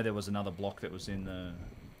 Well, I know there was another block that was in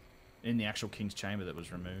the actual King's Chamber that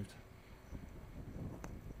was removed.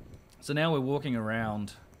 So now we're walking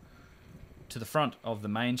around to the front of the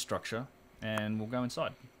main structure, and we'll go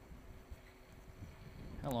inside.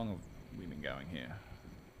 How long have we been going here?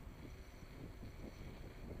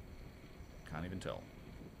 Can't even tell.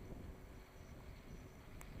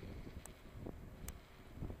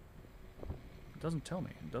 It doesn't tell me.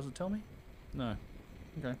 Does it tell me? No.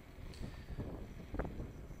 Okay.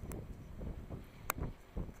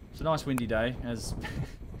 It's a nice windy day. As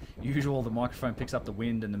usual, the microphone picks up the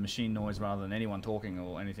wind and the machine noise rather than anyone talking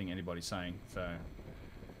or anything anybody's saying. So,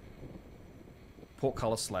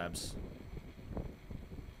 portcullis slabs.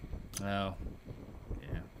 Oh,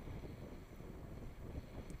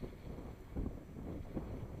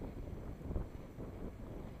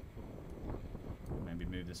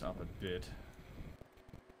 this up a bit.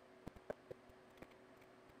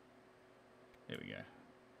 There we go.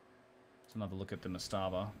 Let's another look at the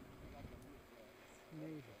mastaba.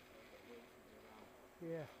 Amazing.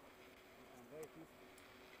 Yeah.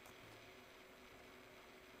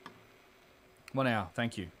 One hour,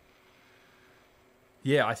 thank you.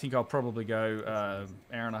 Yeah, I think I'll probably go hour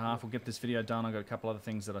and a half. We'll get this video done. I've got a couple other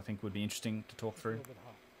things that I think would be interesting to talk through.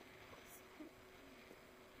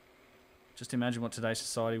 Just imagine what today's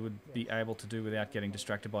society would be able to do without getting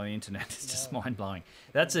distracted by the internet. It's just mind-blowing.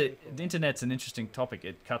 That's it. The internet's an interesting topic.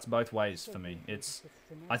 It cuts both ways for me.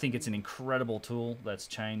 I think it's an incredible tool that's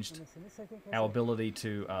changed our ability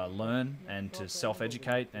to learn and to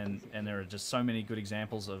self-educate, and there are just so many good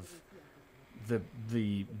examples of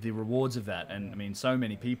the rewards of that. And I mean, so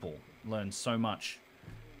many people learn so much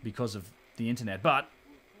because of the internet, but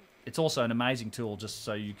it's also an amazing tool just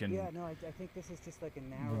so you can I think this is just like a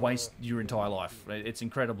narrow waste your entire life. It's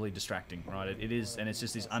incredibly distracting, right? It is, and it's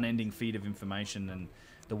just this unending feed of information, and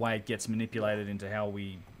the way it gets manipulated into how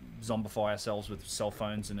we zombify ourselves with cell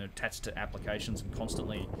phones and attached to applications and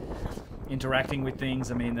constantly interacting with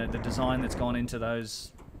things. I mean, the design that's gone into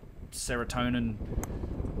those serotonin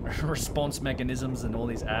response mechanisms and all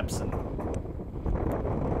these apps and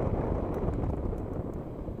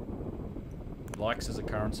likes as a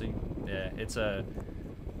currency. Yeah, it's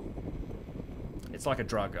like a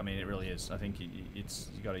drug. I mean, it really is. I think you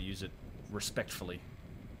got to use it respectfully.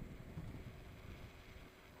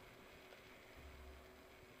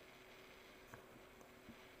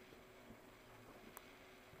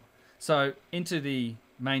 So into the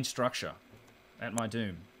main structure at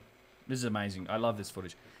Meidum. This is amazing. I love this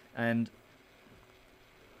footage, and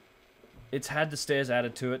it's had the stairs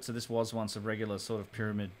added to it. So this was once a regular sort of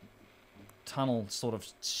pyramid tunnel sort of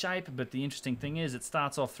shape, but the interesting thing is it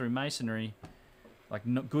starts off through masonry, like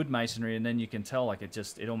good masonry, and then you can tell like it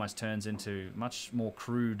almost turns into much more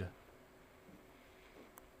crude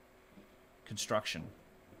construction.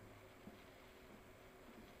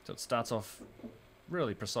 So it starts off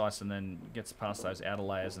really precise and then gets past those outer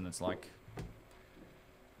layers, and it's like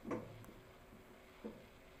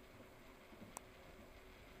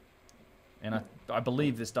and I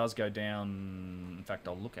believe this does go down. In fact,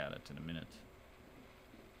 I'll look at it in a minute.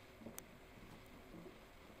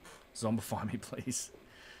 Zombify me, please.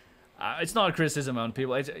 It's not a criticism on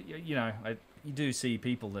people. It's, you know, you do see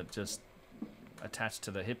people that just attach to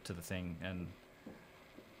the hip to the thing, and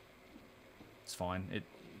it's fine.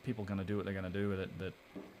 People are going to do what they're going to do with it. But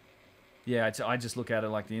yeah, I just look at it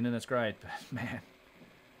like the internet's great, but man,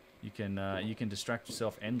 you can distract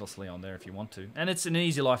yourself endlessly on there if you want to, and it's an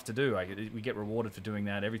easy life to do. We get rewarded for doing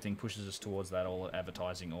that. Everything pushes us towards that. All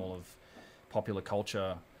advertising, all of popular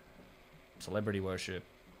culture, celebrity worship,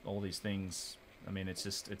 all these things. I mean, I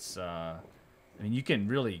mean, you can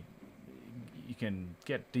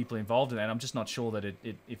get deeply involved in that. I'm just not sure that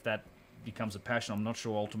if that becomes a passion, I'm not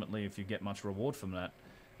sure ultimately if you get much reward from that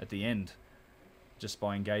at the end, just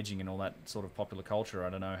by engaging in all that sort of popular culture. I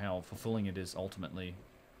don't know how fulfilling it is ultimately.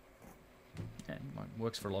 Yeah, it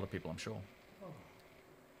works for a lot of people, I'm sure.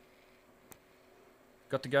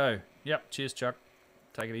 Got to go. Yep, cheers, Chuck.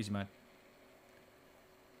 Take it easy, mate.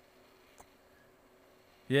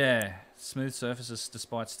 Yeah, smooth surfaces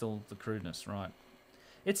despite still the crudeness, right?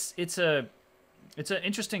 It's an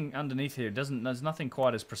interesting underneath here. There's nothing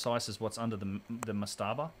quite as precise as what's under the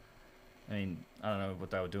mastaba. I mean, I don't know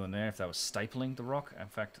what they were doing there. If they were stapling the rock. In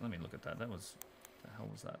fact, let me look at that. The hell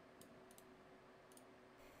was that?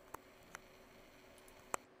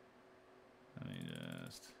 Let me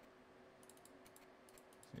just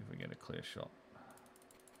see if we get a clear shot.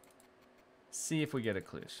 See if we get a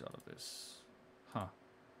clear shot of this. Huh.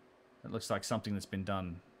 It looks like something that's been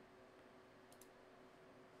done.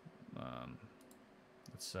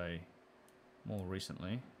 Let's say more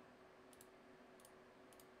recently.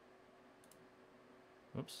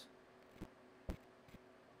 Whoops.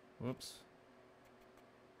 Whoops.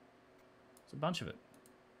 It's a bunch of it.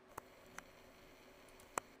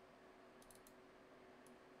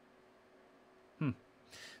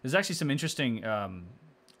 There's actually some interesting,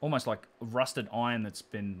 almost like rusted iron that's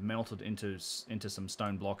been melted into some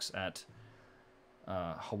stone blocks at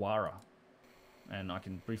Hawara, and I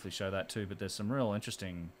can briefly show that too. But there's some real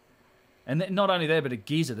interesting, and not only there, but at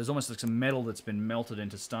Giza, there's almost like some metal that's been melted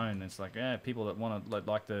into stone. It's like, yeah, people that want to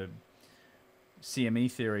like the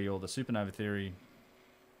CME theory or the supernova theory,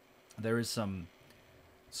 there is some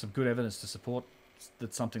good evidence to support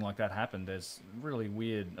that something like that happened. There's really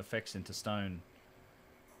weird effects into stone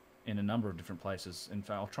in a number of different places. In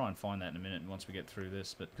fact, I'll try and find that in a minute once we get through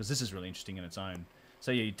this, but because this is really interesting in its own.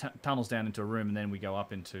 So yeah, you tunnels down into a room, and then we go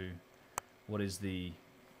up into what is the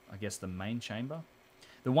I guess, the main chamber.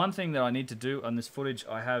 The one thing that I need to do on this footage,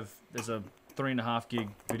 there's a 3.5 gig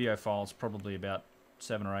video file. It's probably about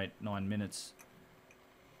 7 or 8, 9 minutes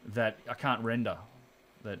that I can't render.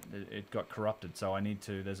 That it got corrupted, so I need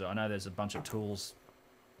to. I know there's a bunch of tools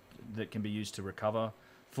that can be used to recover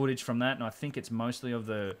footage from that, and I think it's mostly of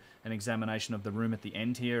an examination of the room at the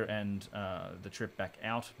end here and the trip back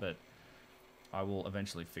out. But I will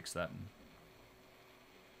eventually fix that.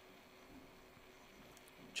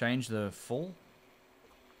 Change the full.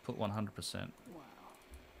 Put 100%. Wow.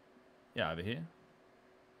 Yeah, over here.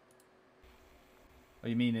 Oh,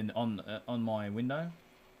 you mean on my window?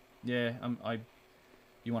 Yeah,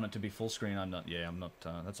 you want it to be full screen? I'm not. Yeah, I'm not.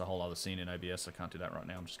 That's a whole other scene in OBS. I can't do that right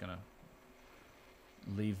now. I'm just gonna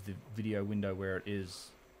leave the video window where it is.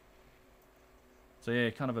 So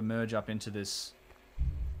yeah, kind of emerge up into this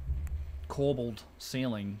corbelled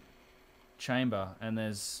ceiling chamber, and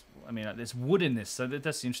there's wood in this. So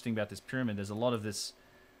that's interesting about this pyramid. There's a lot of this,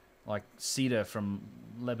 like, cedar from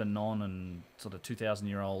Lebanon and sort of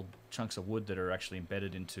 2,000-year-old chunks of wood that are actually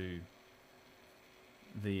embedded into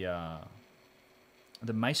the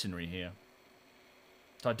masonry here.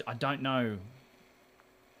 So I don't know.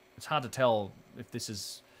 It's hard to tell if this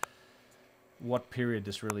is what period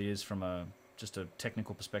this really is from just a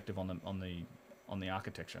technical perspective on the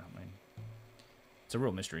architecture. I mean, it's a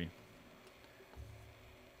real mystery.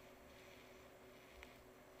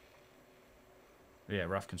 Yeah,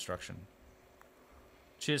 rough construction.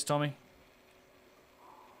 Cheers, Tommy.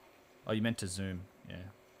 Oh, you meant to zoom. Yeah.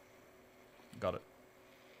 Got it.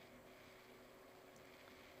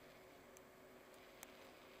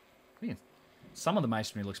 Yeah. Some of the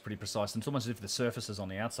masonry looks pretty precise, and it's almost as if the surfaces on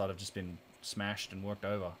the outside have just been smashed and worked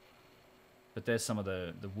over. But there's some of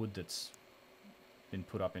the wood that's been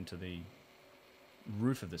put up into the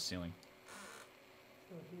roof of the ceiling.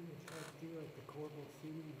 So here you tried to do like the corbel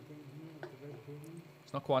ceiling down here with the red pyramid?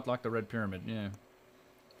 It's not quite like the red pyramid, yeah.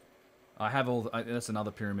 I have that's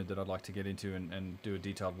another pyramid that I'd like to get into and do a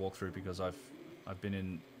detailed walkthrough, because I've been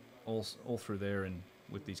in all through there and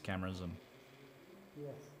with these cameras and.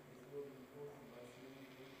 Yes.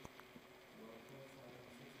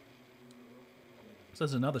 So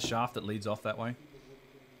there's another shaft that leads off that way.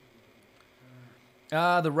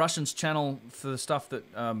 The Russians channel for the stuff that.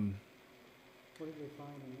 What did they find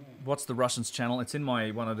in there? What's the Russians channel? It's in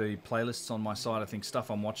one of the playlists on my site. I think stuff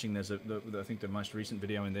I'm watching. There's I think the most recent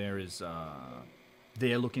video in there is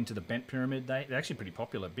their look into the Bent Pyramid. They're actually pretty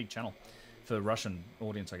popular, big channel for the Russian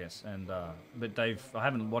audience, I guess. And but I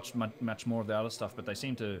haven't watched much more of the other stuff, but they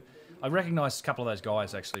seem to. I recognise a couple of those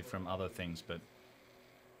guys actually from other things, but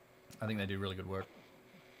I think they do really good work.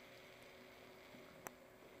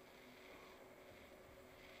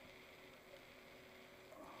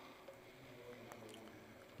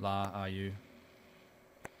 La, are you?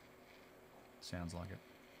 Sounds like it.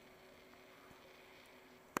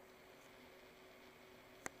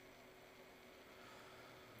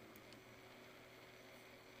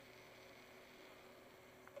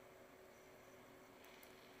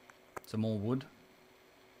 Some more wood.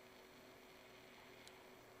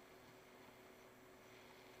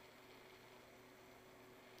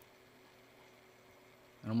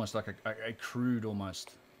 And almost like a crude,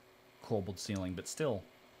 almost corbelled ceiling, but still.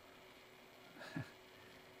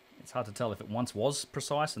 It's hard to tell if it once was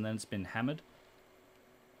precise and then it's been hammered.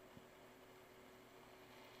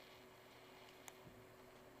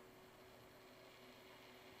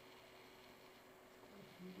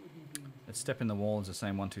 That step in the wall is the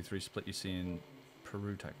same 1, 2, 3 split you see in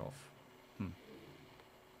Peru takeoff.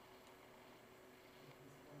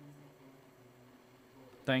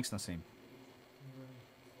 Thanks, Nassim.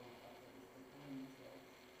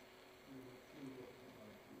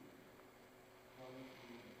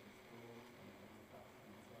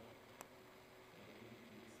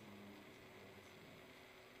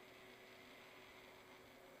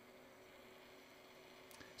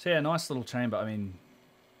 So yeah, nice little chamber. I mean,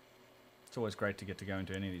 it's always great to get to go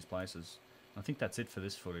into any of these places. I think that's it for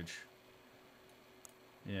this footage.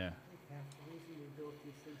 Yeah.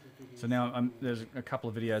 So now there's a couple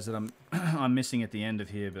of videos that I'm missing at the end of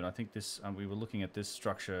here, but I think this we were looking at this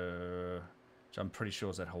structure, which I'm pretty sure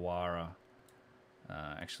is at Hawara.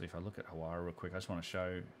 Actually, if I look at Hawara real quick, I just want to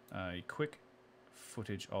show a quick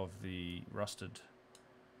footage of the rusted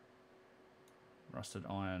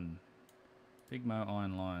iron. Big Mo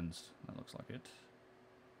iron lines. That looks like it.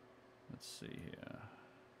 Let's see here.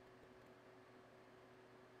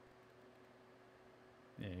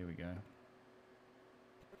 Yeah, here we go.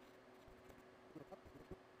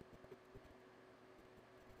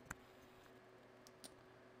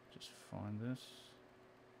 Just find this.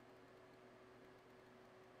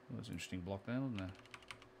 was an interesting block there, wasn't there?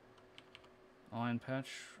 Iron patch,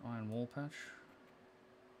 iron wall patch.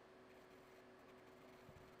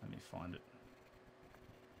 Let me find it.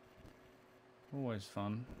 Always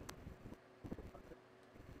fun.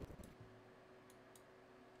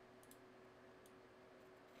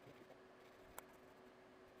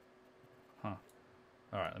 Huh.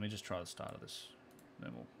 Alright, let me just try the start of this.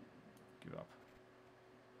 Then we'll give up.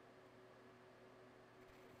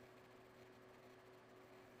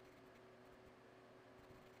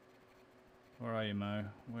 Where are you, Mo?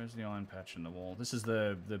 Where's the iron patch in the wall? This is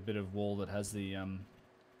the bit of wall that has the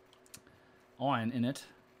iron in it.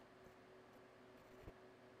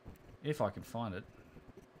 If I can find it.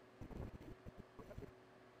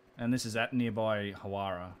 And this is at nearby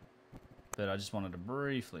Hawara. But I just wanted to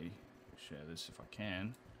briefly share this if I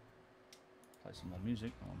can. Play some more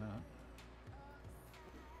music. Oh, no.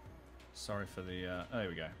 Sorry for the... oh, there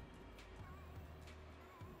we go.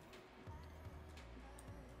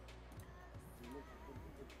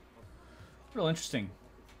 Real interesting.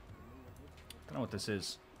 Don't know what this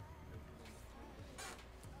is.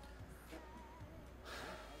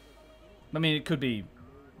 I mean, it could be...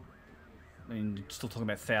 I mean, still talking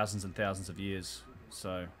about thousands and thousands of years.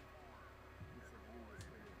 So...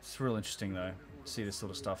 It's real interesting, though, to see this sort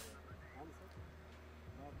of stuff.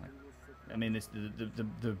 I mean, this,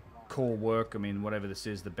 the core work, I mean, whatever this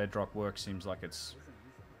is, the bedrock work seems like it's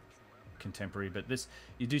contemporary. But this...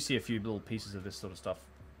 You do see a few little pieces of this sort of stuff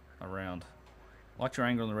around. Liked your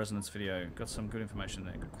angle on the resonance video. Got some good information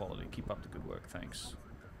there, good quality. Keep up the good work, thanks.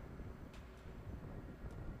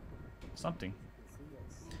 Something.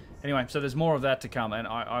 Anyway, so there's more of that to come, and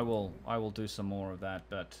I will do some more of that,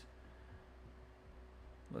 but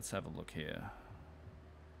let's have a look here.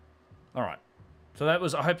 All right. So that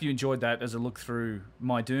was, I hope you enjoyed that as a look through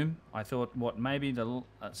Meidum. I thought what maybe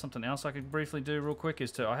something else I could briefly do real quick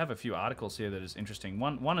is I have a few articles here that is interesting.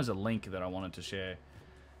 One is a link that I wanted to share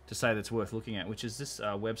to say that's worth looking at, which is this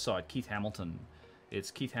website, Keith Hamilton.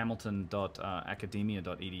 It's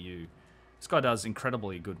keithhamilton.academia.edu. This guy does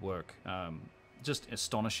incredibly good work, just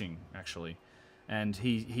astonishing, actually. And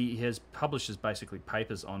he has publishes basically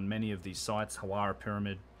papers on many of these sites, Hawara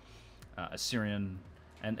Pyramid, Assyrian,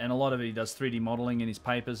 and a lot of it, he does 3D modeling in his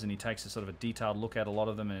papers, and he takes a sort of a detailed look at a lot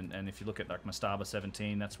of them. And if you look at like Mastaba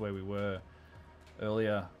 17, that's where we were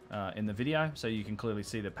earlier in the video, so you can clearly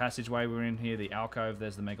see the passageway we're in here, the alcove,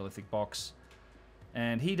 there's the megalithic box,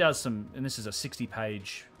 and he does some, and this is a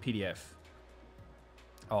 60-page PDF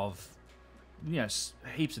of, you know,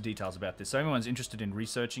 heaps of details about this. So everyone's interested in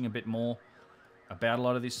researching a bit more about a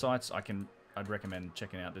lot of these sites, I'd recommend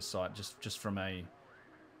checking out this site just from a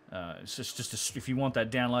it's just if you want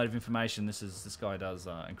that download of information. This guy does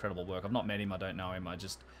incredible work. I've not met him, I don't know him,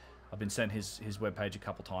 I've been sent his webpage a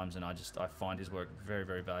couple times, and I find his work very,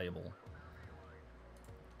 very valuable.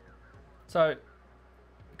 So, a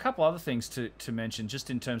couple other things to mention, just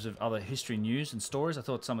in terms of other history news and stories. I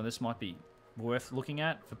thought some of this might be worth looking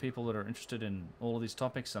at for people that are interested in all of these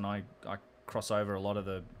topics, and I cross over a lot of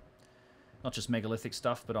the, not just megalithic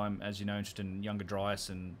stuff, but I'm, as you know, interested in Younger Dryas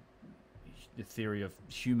and the theory of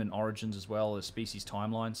human origins as well as species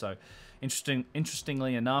timeline. So,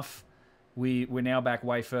 interestingly enough, we're now back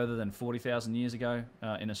way further than 40,000 years ago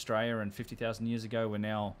in Australia, and 50,000 years ago. We're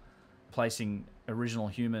now placing original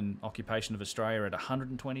human occupation of Australia at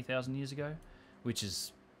 120,000 years ago, which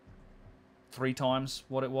is 3 times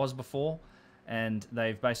what it was before. And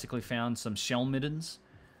they've basically found some shell middens.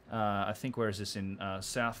 I think, where is this, in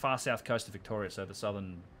far south coast of Victoria, so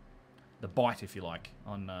the bight, if you like,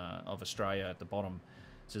 of Australia at the bottom.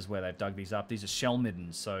 This is where they've dug these up. These are shell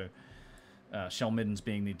middens, so shell middens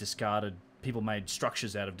being the discarded, people made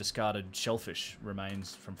structures out of discarded shellfish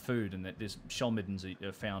remains from food, and that there's shell middens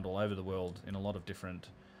are found all over the world in a lot of different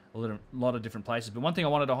places. But one thing I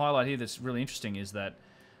wanted to highlight here that's really interesting is that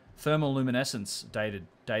thermal luminescence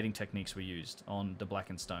dating techniques were used on the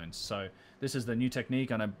blackened stones. So this is the new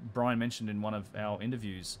technique. I know Brian mentioned in one of our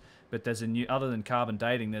interviews, but there's a new, other than carbon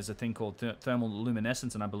dating, there's a thing called thermal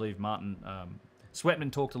luminescence, and I believe Martin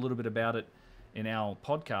Sweatman talked a little bit about it in our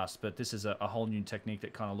podcast, but this is a whole new technique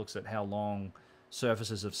that kind of looks at how long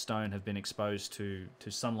surfaces of stone have been exposed to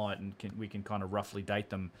sunlight, and we can kind of roughly date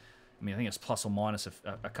them. I mean, I think it's plus or minus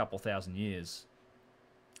a couple thousand years.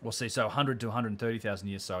 We'll see, so 100 to 130,000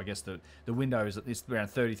 years, so I guess the window is around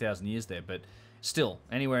 30,000 years there, but still,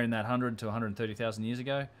 anywhere in that 100 to 130,000 years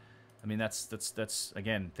ago, I mean, that's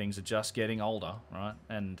again, things are just getting older, right?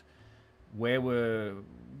 And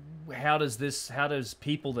how does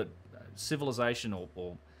people that, civilization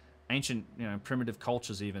or ancient, you know, primitive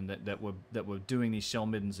cultures even that were doing these shell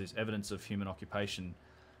middens, this evidence of human occupation,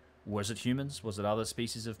 Was it humans? Was it other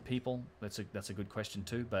species of people? That's a good question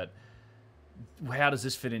too. But how does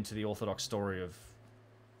this fit into the orthodox story of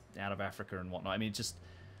out of Africa and whatnot? I mean, it's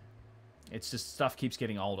just stuff keeps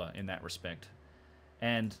getting older in that respect.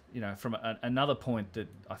 And you know, from another point that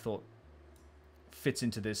I thought fits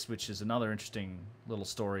into this, which is another interesting little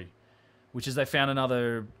story, which is they found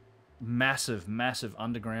another massive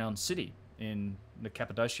underground city in the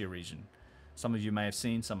Cappadocia region. Some of you may have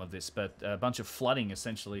seen some of this, but a bunch of flooding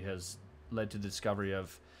essentially has led to the discovery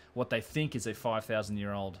of what they think is a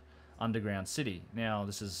 5,000-year-old underground city. Now,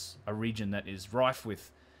 this is a region that is rife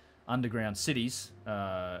with underground cities. You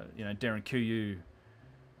know, Derinkuyu,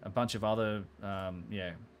 a bunch of other,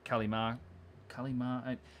 Kalimar.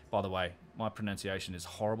 By the way, my pronunciation is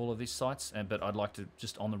horrible of these sites, but I'd like to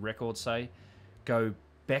just on the record say, go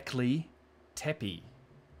Bekli Tepe.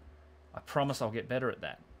 I promise I'll get better at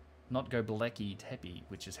that. Not go Beleki Tepe,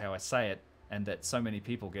 which is how I say it, and that so many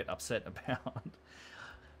people get upset about.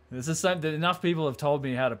 This is something that enough people have told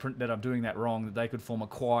me that I'm doing that wrong, that they could form a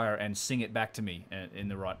choir and sing it back to me in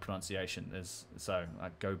the right pronunciation. So I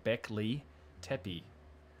go Bekli Tepe.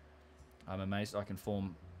 I'm amazed I can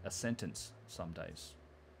form a sentence some days.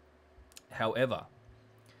 However,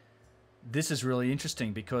 this is really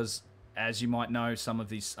interesting because, as you might know, some of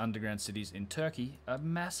these underground cities in Turkey are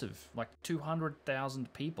massive, like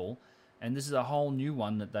 200,000 people, and this is a whole new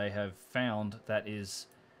one that they have found that is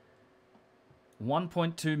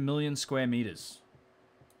 1.2 million square meters.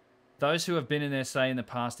 Those who have been in there say in the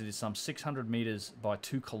past it is some 600 meters by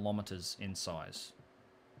 2 kilometers in size.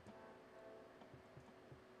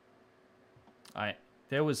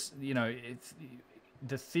 There was, you know,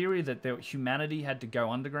 the theory that humanity had to go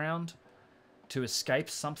underground to escape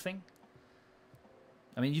something.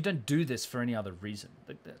 I mean, you don't do this for any other reason.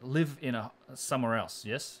 Live in somewhere else,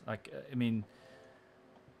 yes? Like, I mean,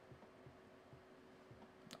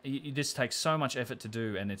 it just takes so much effort to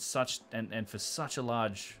do, and it's and for such a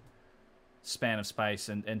large span of space,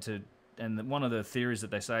 and one of the theories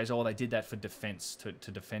that they say is, oh, they did that for defense,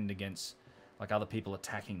 to defend against like other people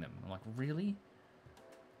attacking them. I'm like, really?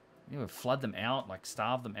 You know, flood them out, like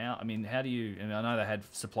starve them out. I mean, how do you? And I know they had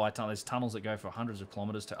supply tunnels. There's tunnels that go for hundreds of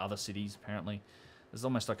kilometers to other cities. Apparently, there's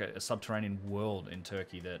almost like a subterranean world in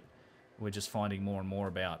Turkey that we're just finding more and more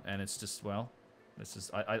about. And it's just, well, this is.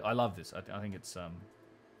 I love this. I think it's a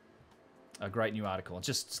great new article. It's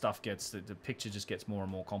just stuff gets the picture just gets more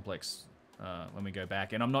and more complex when we go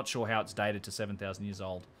back. And I'm not sure how it's dated to 7,000 years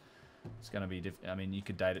old. It's going to be. I mean, you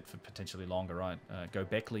could date it for potentially longer, right?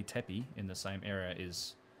 Göbekli Tepe in the same area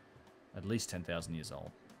is at least 10,000 years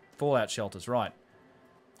old. Fallout shelters, right.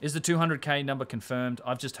 Is the 200k number confirmed?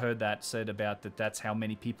 I've just heard that said about that that's how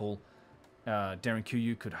many people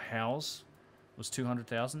Derinkuyu could house, was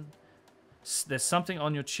 200,000. There's something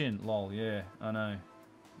on your chin. Lol, yeah, I know.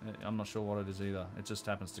 I'm not sure what it is either. It just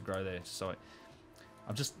happens to grow there. So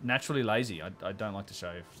I'm just naturally lazy. I don't like to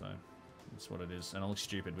shave, so that's what it is. And I look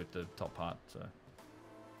stupid with the top part, so.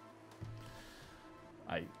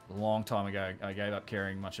 A long time ago, I gave up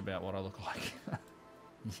caring much about what I look like.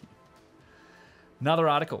 Another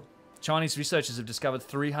article. Chinese researchers have discovered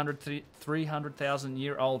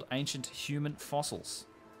 300,000-year-old ancient human fossils.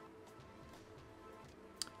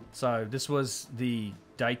 So this was the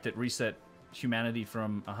date that reset humanity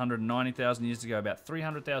from 190,000 years ago. About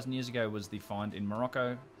 300,000 years ago was the find in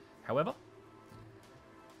Morocco. However,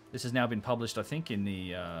 this has now been published, I think, in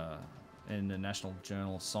the National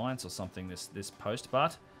Journal of Science or something, this post,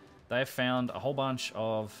 but they have found a whole bunch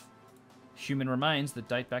of human remains that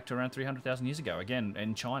date back to around 300,000 years ago, again,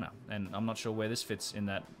 in China. And I'm not sure where this fits in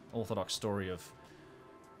that orthodox story of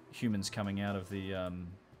humans coming out of the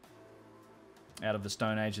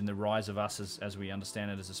Stone Age and the rise of us as we understand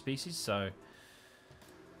it as a species. So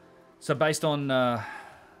based on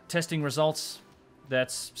testing results,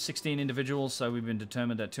 that's 16 individuals, so we've been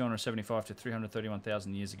determined at 275 to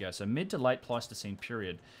 331,000 years ago. So mid to late Pleistocene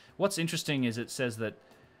period. What's interesting is it says that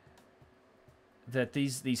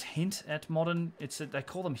these hint at modern. They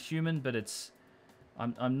call them human, but it's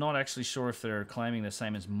I'm not actually sure if they're claiming the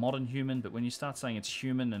same as modern human. But when you start saying it's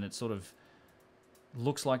human and it sort of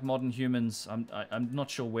looks like modern humans, I'm not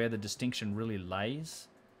sure where the distinction really lays.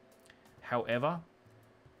 However,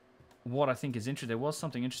 what I think is interesting, there was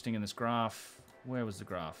something interesting in this graph. Where was the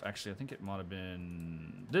graph? Actually, I think it might have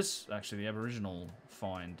been this, actually, the Aboriginal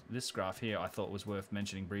find. This graph here I thought was worth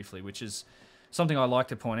mentioning briefly, which is something I like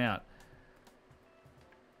to point out.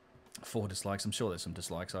 4 dislikes. I'm sure there's some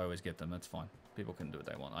dislikes. I always get them. That's fine. People can do what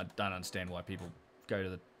they want. I don't understand why people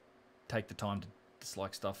take the time to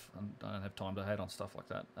dislike stuff. I don't have time to hate on stuff like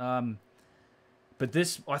that. But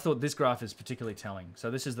I thought this graph is particularly telling. So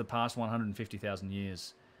this is the past 150,000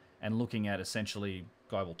 years. and looking at essentially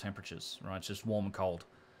global temperatures, right? It's just warm and cold.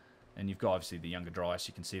 And you've got obviously the Younger Dryas.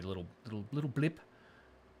 You can see the little blip.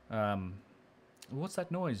 What's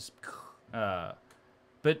that noise?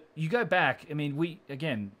 But you go back. I mean,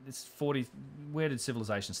 it's 40. Where did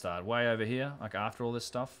civilization start? Way over here, like after all this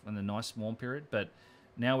stuff and the nice warm period. But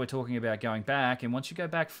now we're talking about going back, and once you go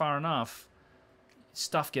back far enough,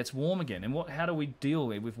 stuff gets warm again. And how do we deal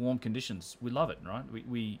with warm conditions? We love it, right?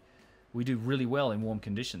 We do really well in warm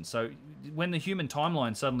conditions. So when the human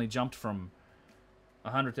timeline suddenly jumped from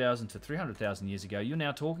 100,000 to 300,000 years ago, you're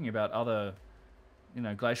now talking about other,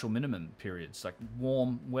 glacial minimum periods, like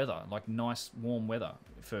warm weather, like nice warm weather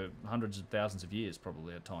for hundreds of thousands of years,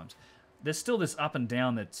 probably at times. There's still this up and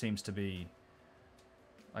down that seems to be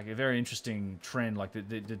like a very interesting trend. Like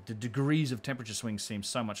the degrees of temperature swings seem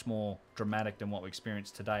so much more dramatic than what we experience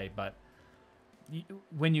today. But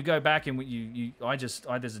when you go back and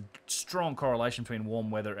there's a strong correlation between warm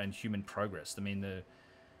weather and human progress. I mean,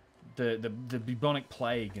 the bubonic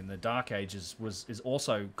plague in the Dark Ages is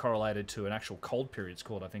also correlated to an actual cold period. It's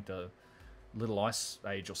called, I think, the Little Ice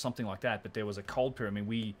Age or something like that. But there was a cold period. I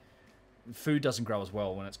mean, food doesn't grow as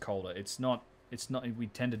well when it's colder. It's not. We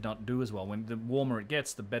tend to not do as well. When the warmer it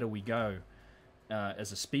gets, the better we go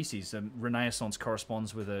as a species. The Renaissance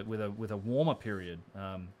corresponds with a warmer period.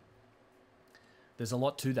 There's a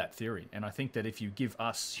lot to that theory, and I think that if you give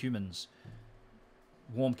us humans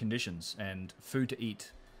warm conditions and food to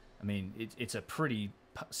eat, I mean, it's a pretty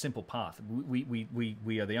simple path.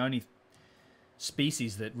 We are the only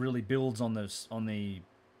species that really builds on the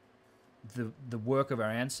work of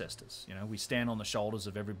our ancestors. We stand on the shoulders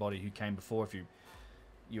of everybody who came before.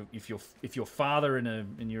 If your father in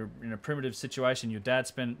a primitive situation, your dad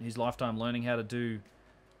spent his lifetime learning how to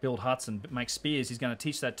build huts and make spears, he's going to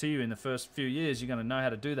teach that to you in the first few years. You're going to know how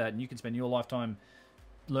to do that, and you can spend your lifetime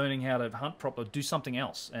learning how to hunt properly, do something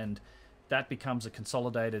else, and that becomes a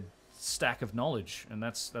consolidated stack of knowledge. And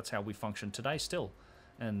that's how we function today still.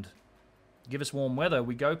 And give us warm weather,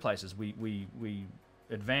 we go places, we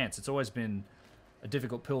advance. It's always been a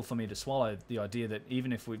difficult pill for me to swallow, the idea that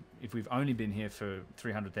even if we've only been here for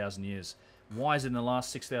 300,000 years, why is it in the last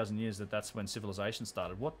 6,000 years that's when civilization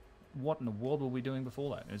started? What in the world were we doing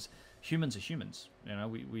before that? Humans are humans.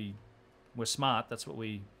 We're smart. That's what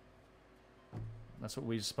we're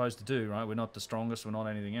supposed to do, right? We're not the strongest. We're not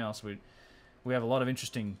anything else. We have a lot of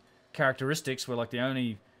interesting characteristics. We're like the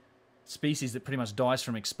only species that pretty much dies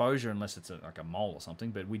from exposure, unless it's like a mole or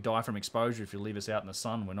something. But we die from exposure if you leave us out in the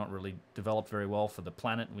sun. We're not really developed very well for the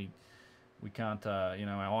planet. We can't,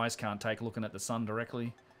 our eyes can't take looking at the sun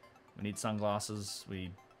directly. We need sunglasses.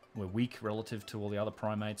 We're weak relative to all the other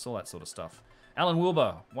primates, all that sort of stuff. Alan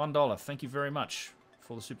Wilbur, $1. Thank you very much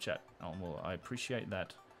for the super chat, Alan Wilbur. I appreciate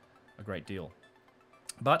that a great deal.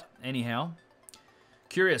 But anyhow,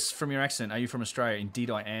 curious from your accent, are you from Australia?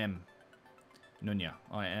 Indeed I am. Nunya,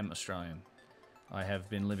 I am Australian. I have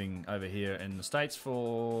been living over here in the States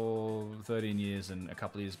for 13 years and a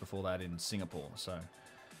couple of years before that in Singapore. So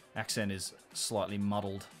accent is slightly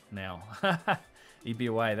muddled now. He'd be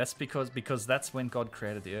away. That's because that's when God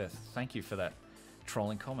created the earth. Thank you for that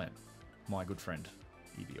trolling comment, my good friend.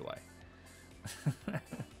 He'd be away.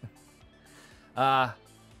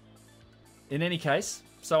 In any case,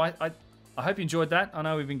 so I hope you enjoyed that. I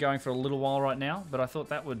know we've been going for a little while right now, but I thought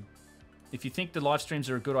that would, if you think the live streams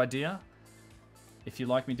are a good idea, if you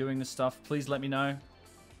like me doing this stuff, please let me know.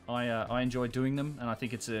 I enjoy doing them, and I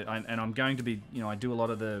think and I'm going to be, I do a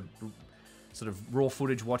lot of the sort of raw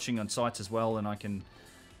footage watching on sites as well, and I think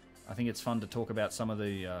it's fun to talk about some of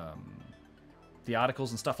the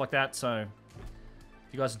articles and stuff like that. So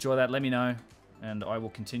if you guys enjoy that, let me know, and I will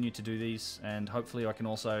continue to do these, and hopefully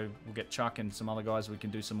we'll get Chuck and some other guys, we can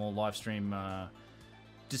do some more live stream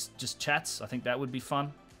just chats. I think that would be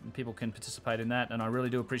fun, and people can participate in that, and I really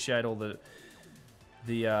do appreciate all the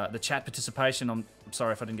chat participation. I'm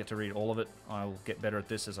sorry if I didn't get to read all of it. I'll get better at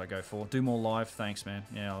this as I go forward. Do more live. Thanks, man.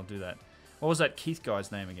 Yeah, I'll do that. What was that Keith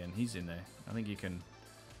guy's name again? He's in there. I think you can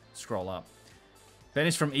scroll up. Ben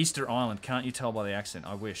is from Easter Island. Can't you tell by the accent?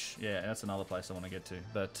 I wish. Yeah, that's another place I want to get to.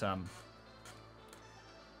 But,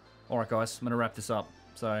 alright guys, I'm going to wrap this up.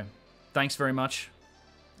 So, thanks very much.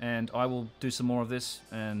 And I will do some more of this.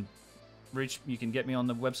 And you can get me on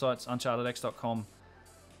the websites, UnchartedX.com.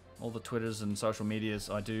 All the Twitters and social medias.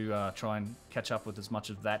 I do try and catch up with as much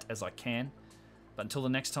of that as I can. But until the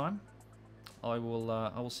next time, I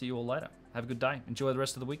will see you all later. Have a good day. Enjoy the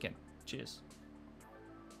rest of the weekend. Cheers.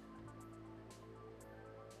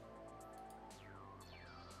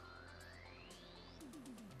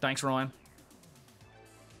 Thanks, Ryan.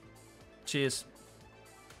 Cheers.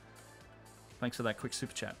 Thanks for that quick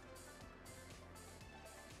super chat.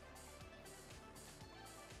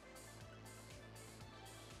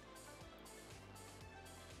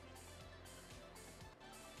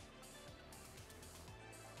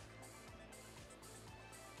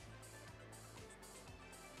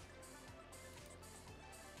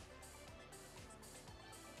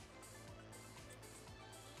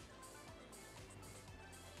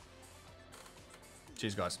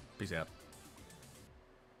 Cheers, guys. Peace out.